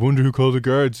like, I wonder who called the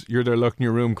guards. You're there locked in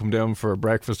your room, come down for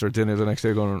breakfast or dinner the next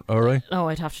day going, all right. Oh,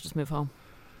 I'd have to just move home.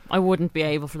 I wouldn't be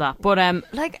able for that. But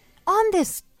like on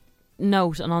this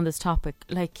note and on this topic,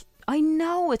 like I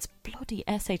know it's bloody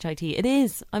SHIT. It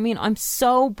is. I mean, I'm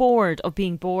so bored of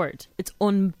being bored. It's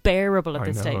unbearable at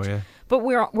this stage. Yeah. But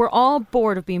we're all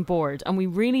bored of being bored, and we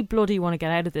really bloody want to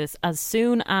get out of this as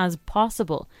soon as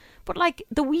possible. But like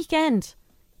the weekend,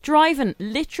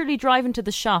 literally driving to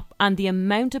the shop, and the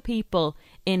amount of people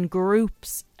in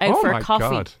groups out for a coffee.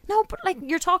 God. No, but like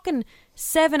you're talking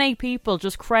 7-8 people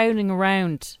just crowding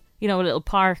around, a little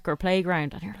park or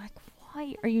playground, and you're like,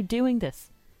 why are you doing this?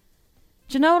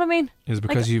 Do you know what I mean? Is it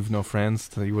because you've no friends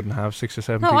that you wouldn't have 6 or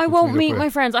 7 No, people I to won't meet up meet with? my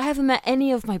friends. I haven't met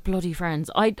any of my bloody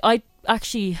friends. I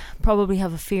actually probably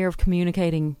have a fear of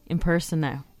communicating in person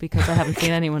now because I haven't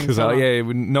seen anyone in Because so long. you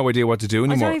have no idea what to do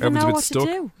I anymore. don't even Everyone's know a bit what stuck.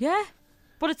 to do. Yeah.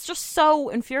 But it's just so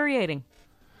infuriating.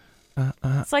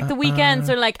 It's like the weekends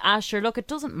are like, sure, look, it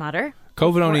doesn't matter.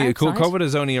 COVID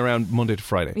is only around Monday to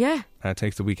Friday. Yeah. It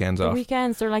takes the weekends The off.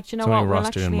 weekends, they're like, you know It's only what, we'll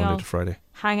rostered in actually Monday all to Friday.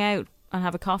 hang out and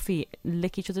have a coffee,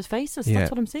 lick each other's faces. Yeah.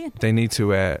 That's what I'm saying. They need to.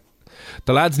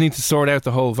 The lads need to sort out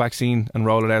the whole vaccine and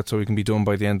roll it out so we can be done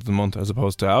by the end of the month, as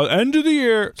opposed to end of the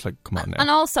year. It's like, come on now. And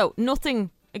also, nothing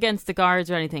against the guards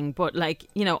or anything, but like,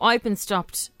 you know, I've been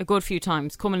stopped a good few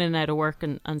times coming in and out of work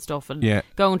and stuff and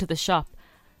going to the shop.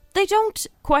 They don't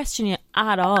question you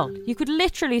at all. You could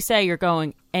literally say you're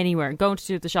going anywhere. Going to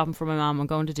do the shopping for my mum. I'm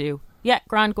going to do. Yeah,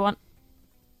 grand, go on.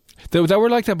 They were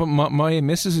like that, but my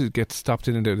missus gets stopped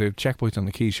in and they have checkpoints on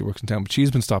the quay. She works in town, but she's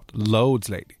been stopped loads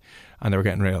lately, and they were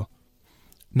getting real.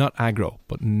 Not aggro,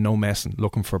 but no messing.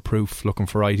 Looking for proof, looking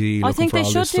for ID. I think for they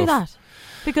all should this do stuff. that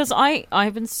because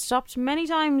I've been stopped many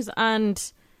times,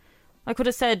 and I could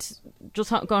have said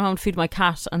just going home to feed my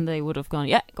cat, and they would have gone,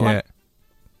 yeah, go on.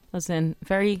 As in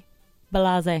very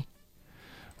blasé.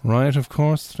 Right, of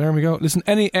course. There we go. Listen,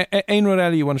 any Ain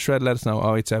Rodelli you want to shred, let us know.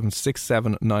 087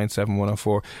 6797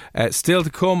 104. Still to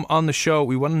come on the show,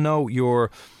 we want to know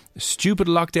your stupid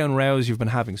lockdown rows you've been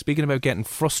having. Speaking about getting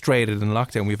frustrated in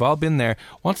lockdown, we've all been there.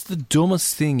 What's the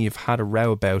dumbest thing you've had a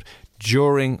row about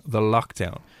during the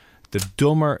lockdown? The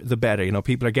dumber, the better. You know,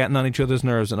 people are getting on each other's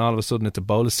nerves, and all of a sudden it's a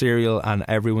bowl of cereal and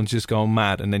everyone's just going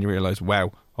mad, and then you realise,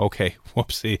 wow, okay,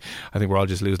 whoopsie, I think we're all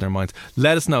just losing our minds.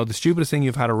 Let us know the stupidest thing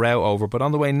you've had a row over. But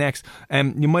on the way next,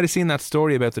 you might have seen that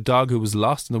story about the dog who was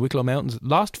lost in the Wicklow Mountains.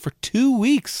 Lost for 2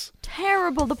 weeks.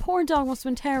 Terrible. The poor dog must have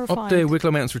been terrified. Up the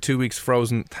Wicklow Mountains for 2 weeks,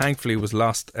 frozen. Thankfully was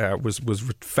lost, was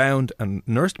found and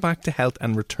nursed back to health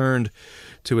and returned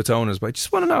to its owners. But I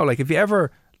just want to know, like, if you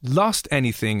ever lost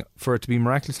anything for it to be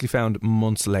miraculously found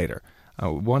months later. I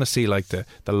want to see like the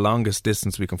longest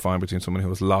distance we can find between someone who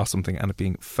has lost something and it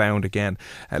being found again.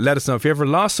 Let us know if you ever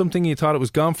lost something, you thought it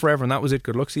was gone forever and that was it,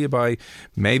 good luck, see you bye.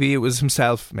 Maybe it was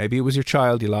himself, maybe it was your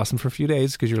child, you lost him for a few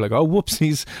days because you're like, oh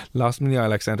whoopsies, lost him in the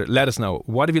ILAC Centre. Let us know,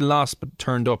 what have you lost but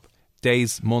turned up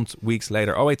days, months, weeks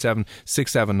later? 087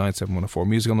 6797 104.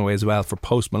 Music on the way as well for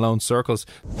Post Malone, Circles.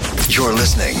 You're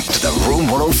listening to the Room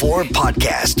 104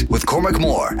 podcast with Cormac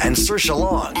Moore and Saoirse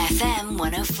Long. FM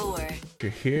 104.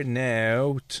 You're here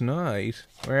now, tonight.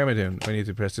 Where am I doing? I need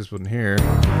to press this button here.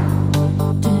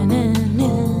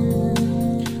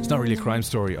 It's not really a crime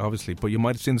story, obviously, but you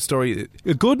might have seen the story.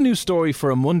 A good news story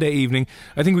for a Monday evening.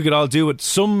 I think we could all do it. A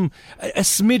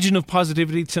smidgen of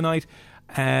positivity tonight.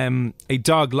 A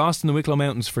dog lost in the Wicklow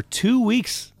Mountains for 2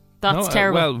 weeks. That's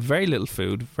terrible. Well, very little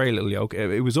food, very little yolk.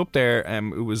 It was up there.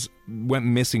 Went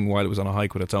missing while it was on a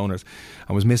hike with its owners,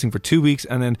 and was missing for 2 weeks.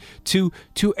 And then two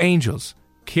angels,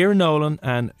 Ciara Nolan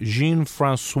and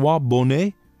Jean-Francois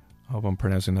Bonnet. I hope I'm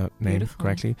pronouncing that name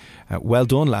correctly. Well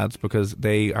done, lads, because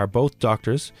they are both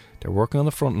doctors. They're working on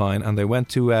the front line, and they went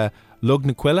to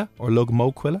Lugnaquilla or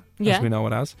Lugmoquilla, as we know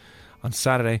it as, on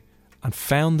Saturday, and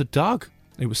found the dog.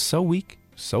 It was so weak,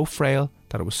 so frail,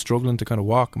 that it was struggling to kind of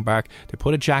walk and bark. They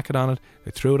put a jacket on it,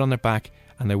 they threw it on their back,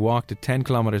 and they walked it 10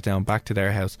 kilometres down back to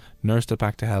their house, nursed it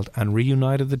back to health, and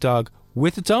reunited the dog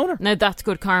with its owner. Now that's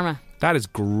good karma. That is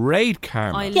great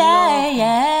karma.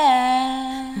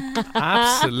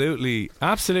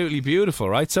 Absolutely beautiful,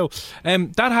 right? So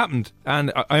that happened,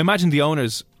 and I imagine the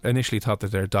owners initially thought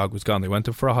that their dog was gone. They went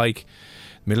up for a hike,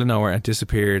 middle of nowhere, and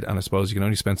disappeared. And I suppose you can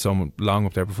only spend so long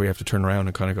up there before you have to turn around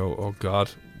and kind of go, oh God,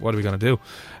 what are we going to do?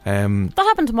 That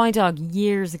happened to my dog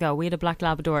years ago. We had a black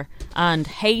Labrador and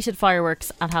hated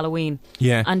fireworks at Halloween.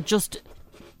 Yeah. And just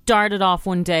darted off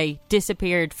one day,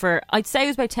 disappeared for, I'd say it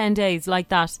was about 10 days, like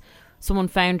that. Someone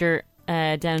found her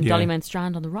down Dollymount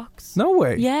Strand on the rocks. No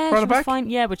way. Yeah, brought she her was back? fine.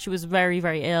 Yeah, but she was very,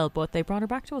 very ill. But they brought her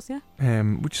back to us. Yeah.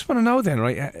 We just want to know then,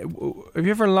 right? Have you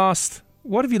ever lost?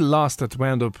 What have you lost that's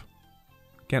wound up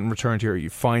getting returned here? You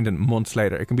find it months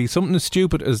later. It can be something as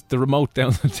stupid as the remote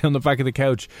down the back of the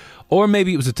couch, or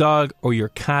maybe it was a dog, or your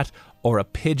cat, or a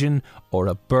pigeon, or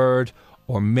a bird.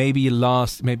 Or maybe you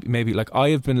lost, maybe like I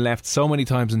have been left so many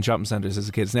times in shopping centres as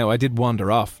a kid. Now I did wander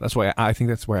off. That's why I think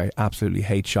that's where I absolutely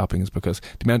hate shopping, is because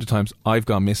the amount of times I've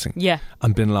gone missing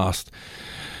and been lost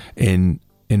in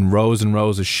rows and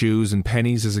rows of shoes and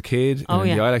pennies as a kid. The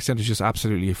ILAC Centre is just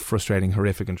absolutely frustrating,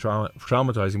 horrific and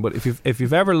traumatising. But if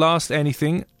you've ever lost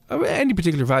anything of any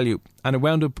particular value and it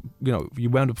wound up, you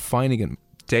wound up finding it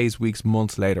days, weeks,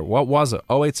 months later. What was it?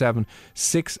 087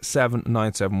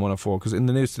 6797 104. Because in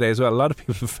the news today as well, a lot of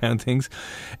people have found things.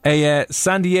 A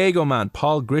San Diego man,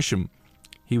 Paul Grisham,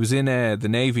 he was in the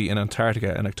Navy in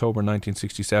Antarctica in October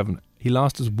 1967. He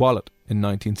lost his wallet in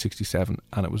 1967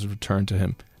 and it was returned to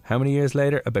him. How many years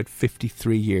later? About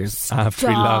 53 years after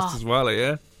he lost his wallet,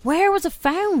 yeah? Where was it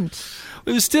found?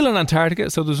 It was still in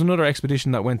Antarctica, so there's another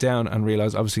expedition that went down and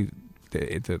realised, obviously,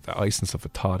 the ice and stuff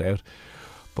had thawed out.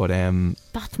 But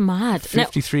that's mad.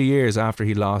 53 years after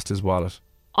he lost his wallet.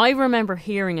 I remember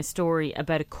hearing a story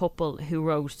about a couple who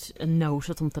wrote a note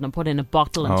or something and put it in a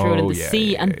bottle and threw it in the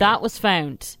sea, and that was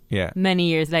found many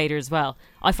years later as well.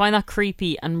 I find that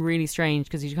creepy and really strange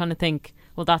because you kind of think,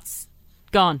 well, that's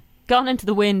gone into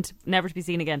the wind, never to be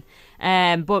seen again.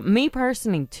 But me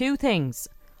personally, two things.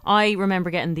 I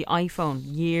remember getting the iPhone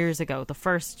years ago, the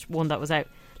first one that was out.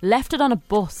 Left it on a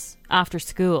bus after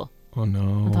school. Oh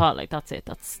no. I thought, like, that's it.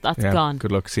 That's gone.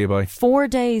 Good luck. See you, bye. 4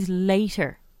 days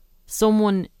later,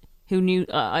 someone who knew,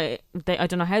 I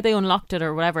don't know how they unlocked it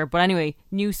or whatever, but anyway,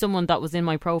 knew someone that was in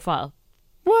my profile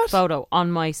photo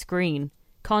on my screen,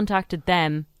 contacted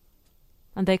them,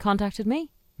 and they contacted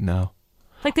me. No.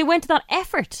 Like, they went to that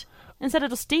effort instead of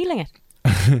just stealing it.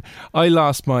 I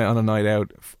lost mine on a night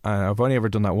out. I've only ever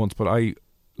done that once, but I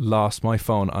lost my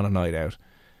phone on a night out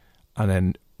and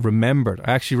then remembered.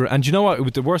 And you know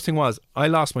what? The worst thing was, I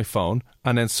lost my phone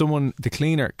and then the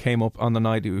cleaner came up on the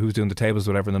night, who was doing the tables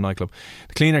or whatever in the nightclub.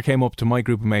 The cleaner came up to my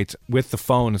group of mates with the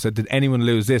phone and said, did anyone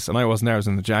lose this? And I wasn't there, I was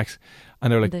in the Jacks.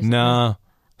 And they were like, nah.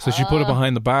 So she put it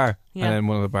behind the bar and then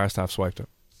one of the bar staff swiped it.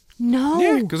 No.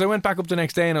 Yeah, because I went back up the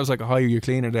next day and I was like, hi, you're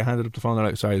cleaner. They handed up the phone. They're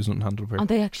like, sorry, there's nothing handed up here. And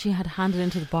they actually had handed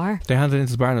into the bar. They handed it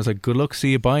into the bar and I was like, good luck,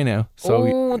 see you, bye now.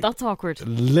 So that's awkward. A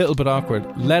little bit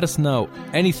awkward. Let us know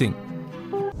anything.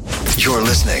 You're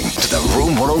listening to the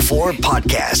Room 104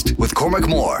 podcast with Cormac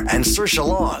Moore and Saoirse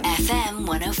Long. FM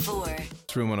 104.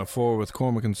 It's Room 104 with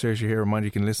Cormac and Saoirse here. Remind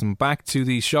you can listen back to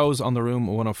the shows on the Room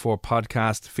 104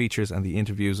 podcast, features and the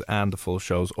interviews and the full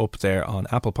shows up there on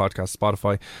Apple Podcasts,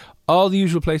 Spotify, all the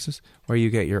usual places where you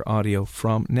get your audio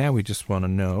from. Now we just want to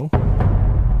know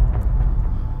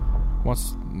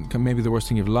what's maybe the worst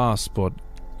thing you've lost, but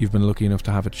you've been lucky enough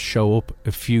to have it show up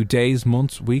a few days,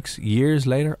 months, weeks, years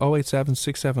later. 087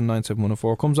 6797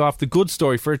 104 comes off the good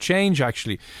story for a change.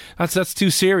 Actually, that's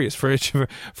too serious for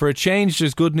a change.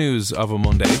 There's good news of a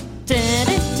Monday.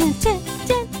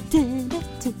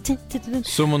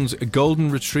 Someone's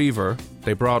golden retriever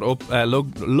they brought up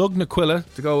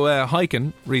Lugnaquilla to go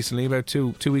hiking recently, about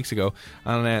two weeks ago,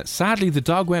 and sadly the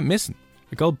dog went missing.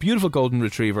 A beautiful golden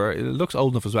retriever. It looks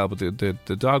old enough as well, but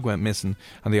the dog went missing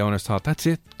and the owners thought, that's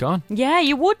it, gone. Yeah,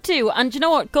 you would too. And you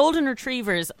know what? Golden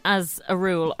retrievers, as a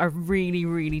rule, are really,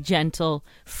 really gentle,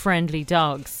 friendly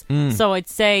dogs. So I'd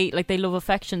say, like, they love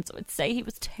affection. So I'd say he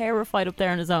was terrified up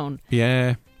there on his own.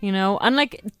 Yeah. You know, and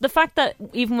like the fact that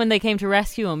even when they came to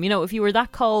rescue him, you know, if you were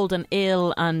that cold and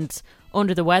ill and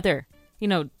under the weather, you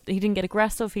know, he didn't get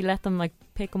aggressive. He let them like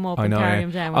pick him up and carry him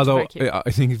down. Although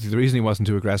I think the reason he wasn't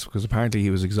too aggressive because apparently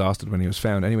he was exhausted when he was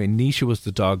found. Anyway, Nisha was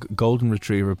the dog, golden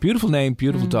retriever, beautiful name,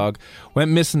 beautiful dog. Went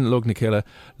missing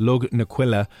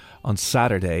Lugnaquilla on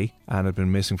Saturday and had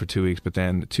been missing for 2 weeks. But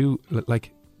then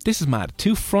this is mad.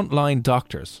 Two frontline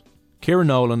doctors, Ciara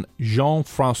Nolan,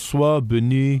 Jean-François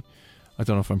Benet. I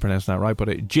don't know if I'm pronouncing that right,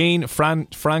 but Jean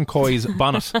Francois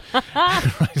Bonnet.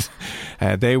 Right.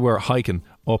 They were hiking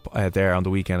up there on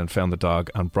the weekend and found the dog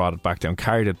and brought it back down,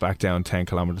 carried it back down 10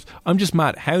 kilometres. I'm just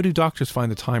mad. How do doctors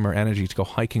find the time or energy to go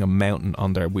hiking a mountain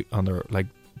on their like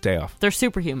day off? They're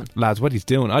superhuman. Lads, what he's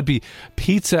doing. I'd be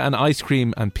pizza and ice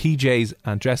cream and PJs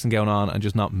and dressing gown on and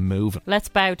just not moving. Let's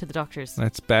bow to the doctors.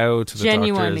 Let's bow to the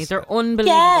Genuinely, doctors. they're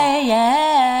unbelievable.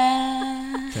 Yeah.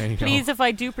 Please, if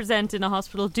I do present in a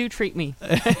hospital, do treat me.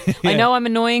 I know I'm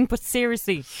annoying, but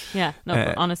seriously. Yeah, no,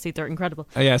 but honestly, they're incredible.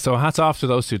 So hats off to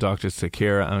those two doctors, to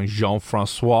Ciara and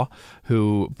Jean-François,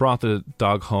 who brought the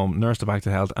dog home, nursed it back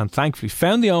to health, and thankfully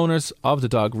found the owners of the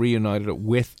dog, reunited it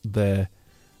with the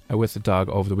dog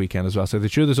over the weekend as well. So they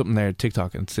threw this up in their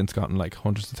TikTok and since gotten like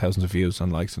hundreds of thousands of views and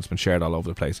likes, and it's been shared all over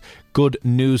the place. Good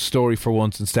news story for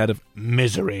once instead of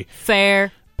misery.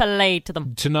 Fair play to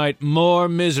them. Tonight, more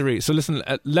misery. So listen,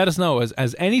 let us know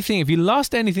as anything, if you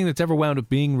lost anything that's ever wound up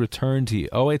being returned to you.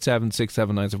 087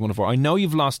 6797 104. I know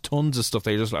you've lost tons of stuff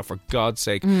that you're just like, for God's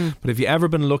sake. But have you ever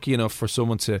been lucky enough for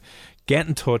someone to get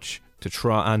in touch, to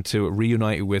try and to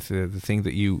reunite you with the thing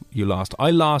that you lost? I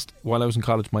lost, while I was in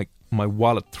college, my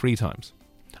wallet 3 times.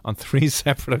 On 3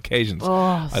 separate occasions,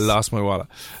 I lost my wallet.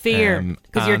 Fear,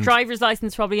 because your driver's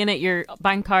license probably in it, your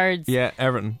bank cards. Yeah,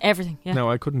 everything. Yeah. No,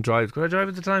 I couldn't drive. Could I drive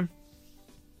at the time?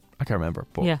 I can't remember.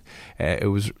 But it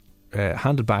was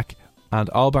handed back, and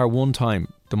all bar one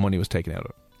time the money was taken out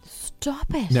of it.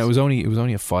 Stop it. No, it was only a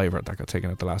 $5 that got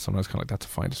taken out the last time. I was kind of like, that's a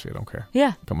fine dispute, I don't care.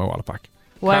 Yeah. Got my wallet back.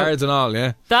 Well, Cards and all,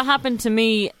 yeah. that happened to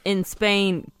me in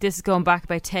Spain. This is going back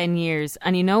about 10 years.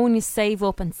 And you know when you save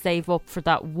up for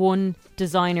that one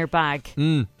designer bag,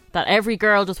 that every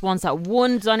girl just wants that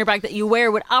one designer bag that you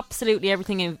wear with absolutely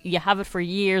everything, and you have it for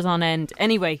years on end.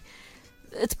 Anyway,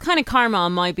 it's kind of karma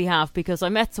on my behalf, because I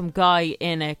met some guy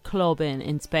in a club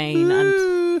in Spain,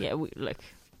 and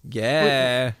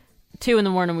yeah, 2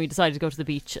 a.m. we decided to go to the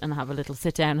beach and have a little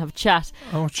sit down and have a chat.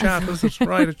 Oh, chat, this is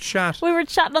right, a chat. We were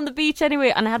chatting on the beach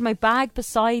anyway, and I had my bag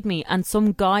beside me, and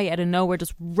some guy out of nowhere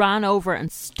just ran over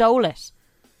and stole it.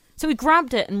 So we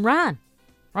grabbed it and ran,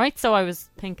 right? So I was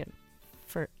thinking,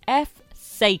 for F's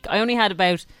sake, I only had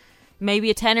about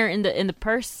maybe a tenner in the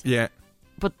purse. Yeah.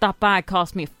 But that bag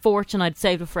cost me a fortune. I'd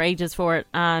saved up for ages for it.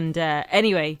 And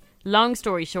anyway, long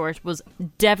story short, was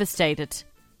devastated.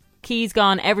 Keys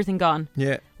gone, everything gone.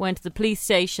 Yeah. Went to the police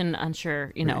station, and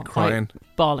sure, you know, crying.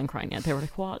 Bawling, crying. Yeah, they were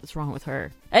like, "What is wrong with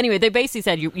her?" Anyway, they basically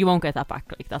said, "You won't get that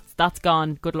back. Like that's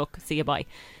gone. Good luck. See you, bye."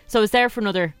 So I was there for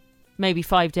another maybe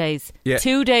 5 days. Yeah.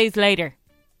 2 days later,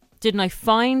 didn't I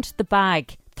find the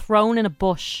bag thrown in a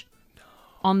bush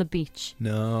on the beach?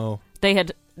 No.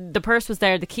 The purse was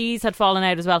there. The keys had fallen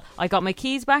out as well. I got my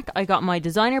keys back. I got my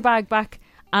designer bag back,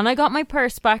 and I got my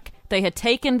purse back. They had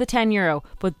taken the €10,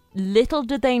 but little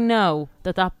did they know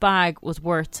that bag was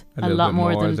worth a lot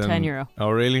more than €10. Oh,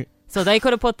 really? So they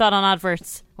could have put that on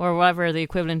adverts or whatever the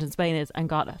equivalent in Spain is, and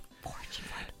got a fortune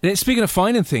for it. Speaking of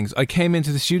finding things, I came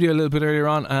into the studio a little bit earlier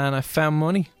on and I found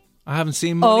money. I haven't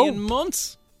seen money in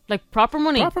months. Like proper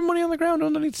money? Proper money on the ground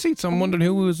underneath seats. I'm wondering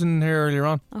who was in here earlier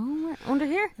on. Oh, under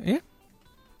here? Yeah.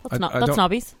 That's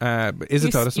Nobby's. Is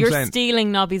it though? That's what I'm saying. You're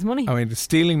stealing Nobby's money. I mean, the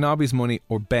stealing Nobby's money,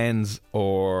 or Ben's,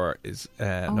 or is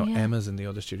Emma's in the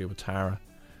other studio with Tara.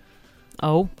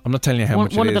 Oh, I'm not telling you how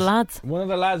much it is. One of the lads. One of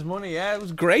the lads' money. Yeah, it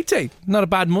was a great day. Not a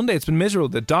bad Monday. It's been miserable.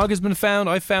 The dog has been found.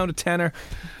 I found a tenner,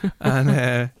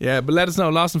 and but let us know,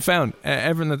 lost and found.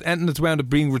 Anything that's wound up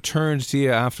being returned to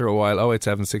you after a while.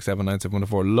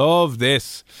 087679710. Love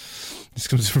this. This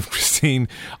comes from Christine.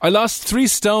 I lost 3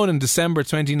 stone in December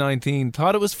 2019.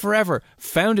 Thought it was forever.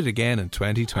 Found it again in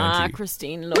 2020. Ah,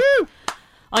 Christine, look. Woo!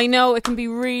 I know it can be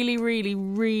really, really,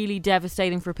 really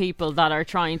devastating for people that are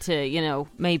trying to, you know,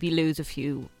 maybe lose a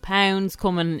few pounds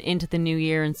coming into the new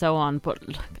year and so on. But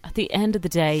look, at the end of the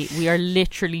day, we are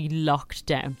literally locked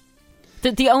down.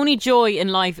 The only joy in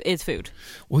life is food.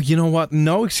 Well, you know what?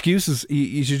 No excuses.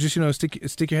 You should just,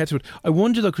 stick your head to it. I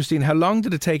wonder though, Christine, how long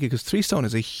did it take you? Because 3 stone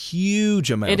is a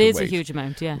huge amount of weight. It is a huge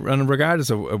amount, yeah. And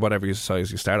regardless of whatever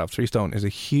size you start off, 3 stone is a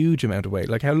huge amount of weight.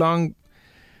 Like how long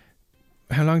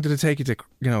did it take you to,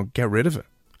 get rid of it?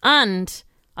 And,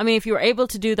 I mean, if you were able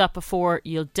to do that before,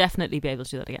 you'll definitely be able to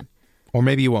do that again. Or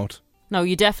maybe you won't. No,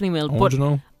 you definitely will. But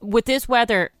with this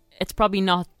weather, it's probably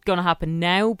not going to happen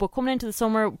now, but coming into the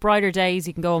summer, brighter days,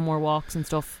 you can go on more walks and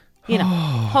stuff.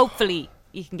 Hopefully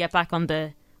you can get back on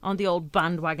the old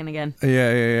bandwagon again.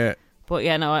 Yeah. But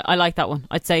yeah, no, I like that one.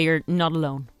 I'd say you're not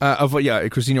alone.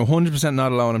 Christine, you're 100%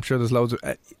 not alone. I'm sure there's loads of,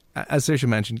 as Saoirse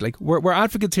mentioned, like we're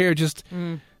advocates here. Just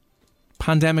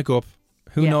pandemic up.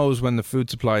 Who knows when the food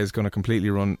supply is going to completely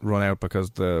run out,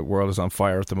 because the world is on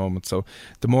fire at the moment. So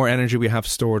the more energy we have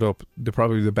stored up, the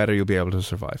better you'll be able to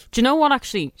survive. Do you know what,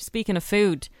 actually, speaking of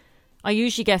food, I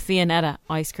usually get Viennetta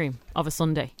ice cream of a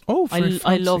Sunday. Oh,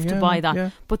 I love to buy that.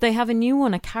 Yeah. But they have a new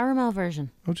one, a caramel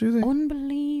version. Oh, do they?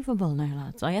 Unbelievable now,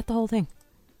 lads. I ate the whole thing.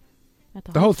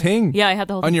 The whole thing? Yeah, I had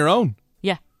the whole thing. On your own?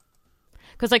 Yeah.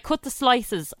 Because I cut the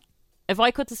slices. If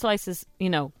I cut the slices,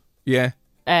 Yeah.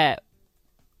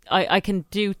 I can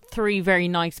do 3 very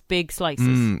nice big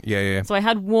slices. Yeah. So I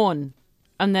had one,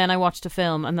 and then I watched a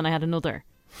film, and then I had another,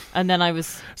 and then I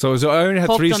was. So I only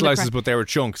had 3 slices, but they were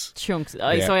chunks. So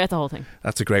I ate the whole thing.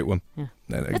 That's a great one. Yeah.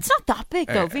 It's not that big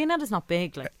though. Viennetta's not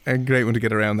big. Like a great one to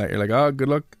get around that. You're like, oh, good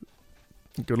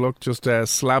luck. Just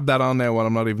slab that on there while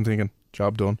I'm not even thinking.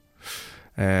 Job done.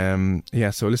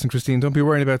 So listen, Christine, don't be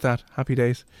worrying about that. Happy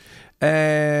days.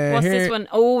 What's this one?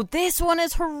 Oh, this one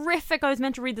is horrific. I was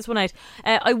meant to read this one out.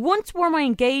 I once wore my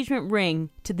engagement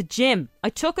ring to the gym. I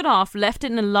took it off, left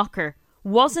it in a locker.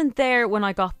 Wasn't there when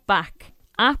I got back.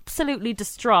 Absolutely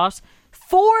distraught.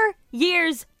 4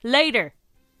 years later,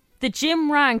 the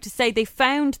gym rang to say they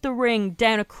found the ring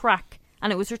down a crack,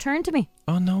 and it was returned to me.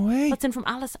 Oh, no way. That's in from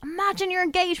Alice. Imagine your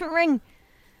engagement ring.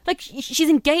 Like, she's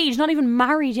engaged, not even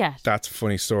married yet. That's a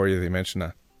funny story that you mentioned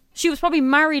that. She was probably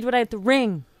married without the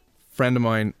ring. Friend of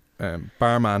mine,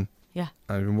 barman. Yeah.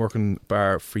 I've been working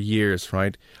bar for years,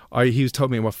 right? He was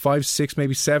told me, 5, 6,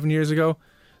 maybe 7 years ago,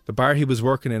 The bar he was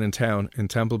working in town, in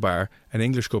Temple Bar, an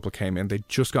English couple came in. They'd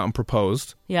just gotten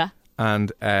proposed. Yeah.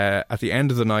 And at the end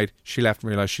of the night, she left and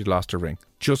realised she'd lost her ring.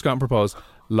 Just gotten proposed,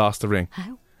 lost the ring.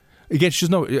 How? Again, she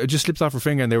just it just slipped off her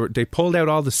finger, and they pulled out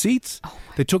all the seats.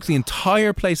 They took the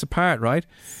entire place apart, right?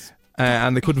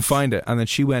 And they couldn't find it. And then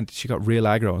she got real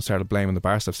aggro and started blaming the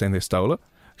bar staff, saying they stole it.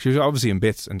 She was obviously in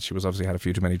bits, and she was obviously had a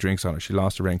few too many drinks on her. She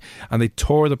lost her ring, and they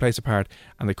tore the place apart,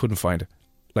 and they couldn't find it.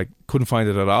 Like, couldn't find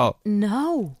it at all.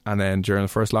 No. And then during the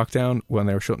first lockdown, when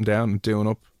they were shutting down and doing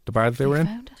up the bar that they were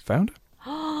in, found it.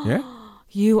 Yeah.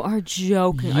 You are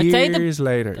joking. Years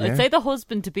later. I'd say the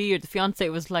husband to be or the fiance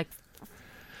was like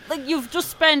you've just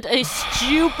spent a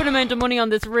stupid amount of money on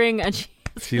this ring, and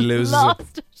she loses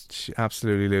it. She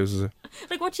absolutely loses it.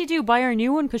 Like, what'd she do? Buy her a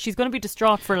new one? Because she's going to be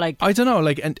distraught for like... I don't know,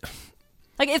 like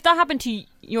if that happened to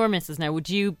your missus now, would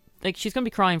you... Like, she's going to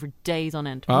be crying for days on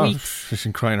end. Weeks. She's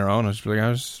been crying her own. I'd just be like,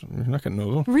 you're not getting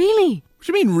another one. Really? What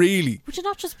do you mean, really? Would you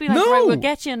not just be like, no. Right, we'll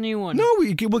get you a new one? No,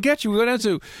 we'll get you. We'll go down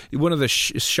to one of the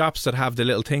shops that have the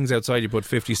little things outside. You put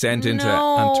 50 cent into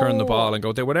and turn the ball and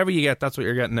go there. Whatever you get, that's what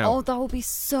you're getting now. Oh, that would be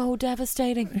so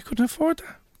devastating. You couldn't afford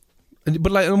that.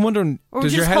 But like, I'm wondering,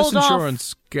 does your house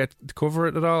insurance cover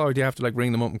it at all, or do you have to like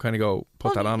ring them up and kind of go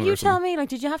put that on it? You tell me. Like,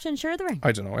 did you have to insure the ring?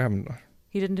 I don't know. I haven't.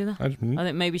 He didn't do that. I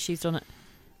think maybe she's done it.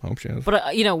 I hope she has.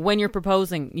 But when you're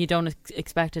proposing, you don't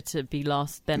expect it to be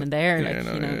lost then and there.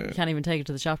 You can't even take it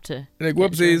to the shop to. Like,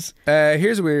 whoopsies.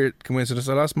 Here's a weird coincidence.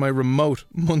 I lost my remote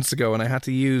months ago, and I had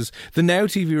to use the Now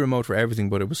TV remote for everything.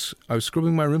 But I was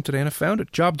scrubbing my room today, and I found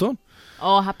it. Job done.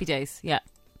 Oh, happy days. Yeah.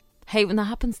 Hate when that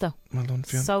happens though. Well done,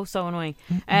 Fiona. So annoying.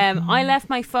 I left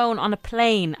my phone on a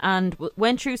plane and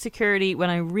went through security when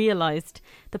I realised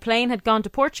the plane had gone to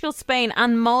Portugal, Spain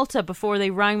and Malta before they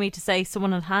rang me to say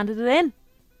someone had handed it in.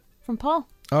 From Paul.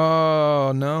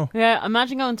 Oh no. Yeah,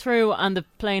 imagine going through and the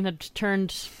plane had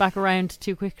turned back around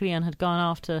too quickly and had gone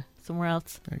off to somewhere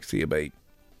else. I see you, bait.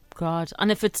 God.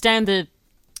 And if it's down the,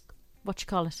 what you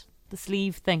call it, the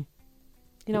sleeve thing,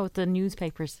 with the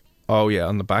newspapers. Oh yeah,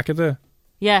 on the back of the...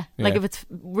 Yeah, like if it's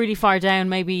really far down,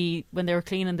 maybe when they were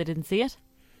cleaning they didn't see it.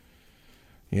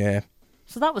 Yeah.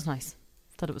 So that was nice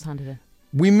that it was handed in.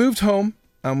 We moved home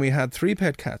and we had 3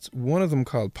 pet cats, one of them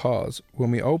called Paws.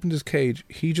 When we opened his cage,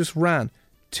 he just ran.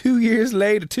 2 years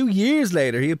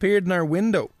later, he appeared in our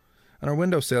window, on our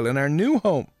windowsill in our new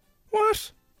home.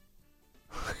 What?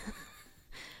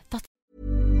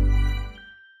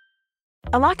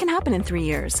 A lot can happen in 3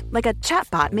 years, like a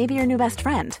chatbot may be your new best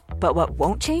friend. But what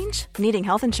won't change? Needing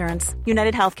health insurance.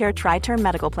 United Healthcare Tri-Term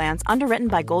Medical Plans, underwritten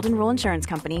by Golden Rule Insurance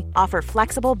Company, offer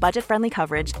flexible, budget-friendly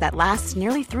coverage that lasts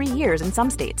nearly 3 years in some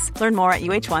states. Learn more at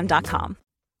uh1.com.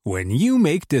 When you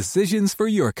make decisions for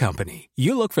your company,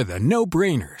 you look for the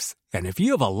no-brainers. And if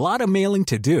you have a lot of mailing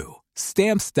to do,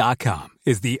 Stamps.com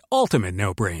is the ultimate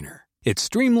no-brainer. It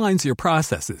streamlines your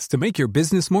processes to make your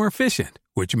business more efficient,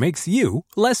 which makes you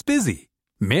less busy.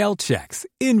 Mail checks,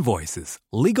 invoices,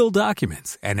 legal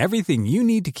documents, and everything you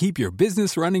need to keep your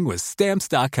business running with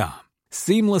Stamps.com.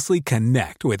 Seamlessly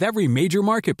connect with every major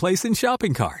marketplace and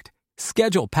shopping cart.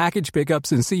 Schedule package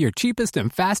pickups and see your cheapest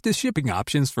and fastest shipping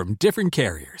options from different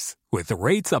carriers. With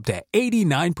rates up to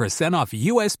 89% off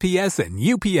USPS and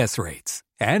UPS rates.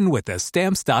 And with the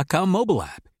Stamps.com mobile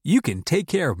app, you can take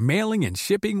care of mailing and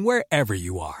shipping wherever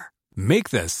you are. Make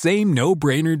the same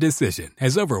no-brainer decision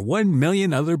as over 1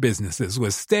 million other businesses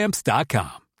with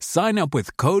Stamps.com. Sign up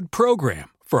with code PROGRAM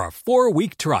for a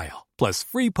 4-week trial, plus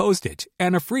free postage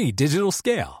and a free digital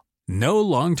scale. No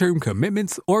long-term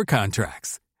commitments or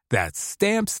contracts. That's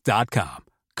Stamps.com.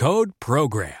 Code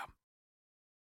PROGRAM.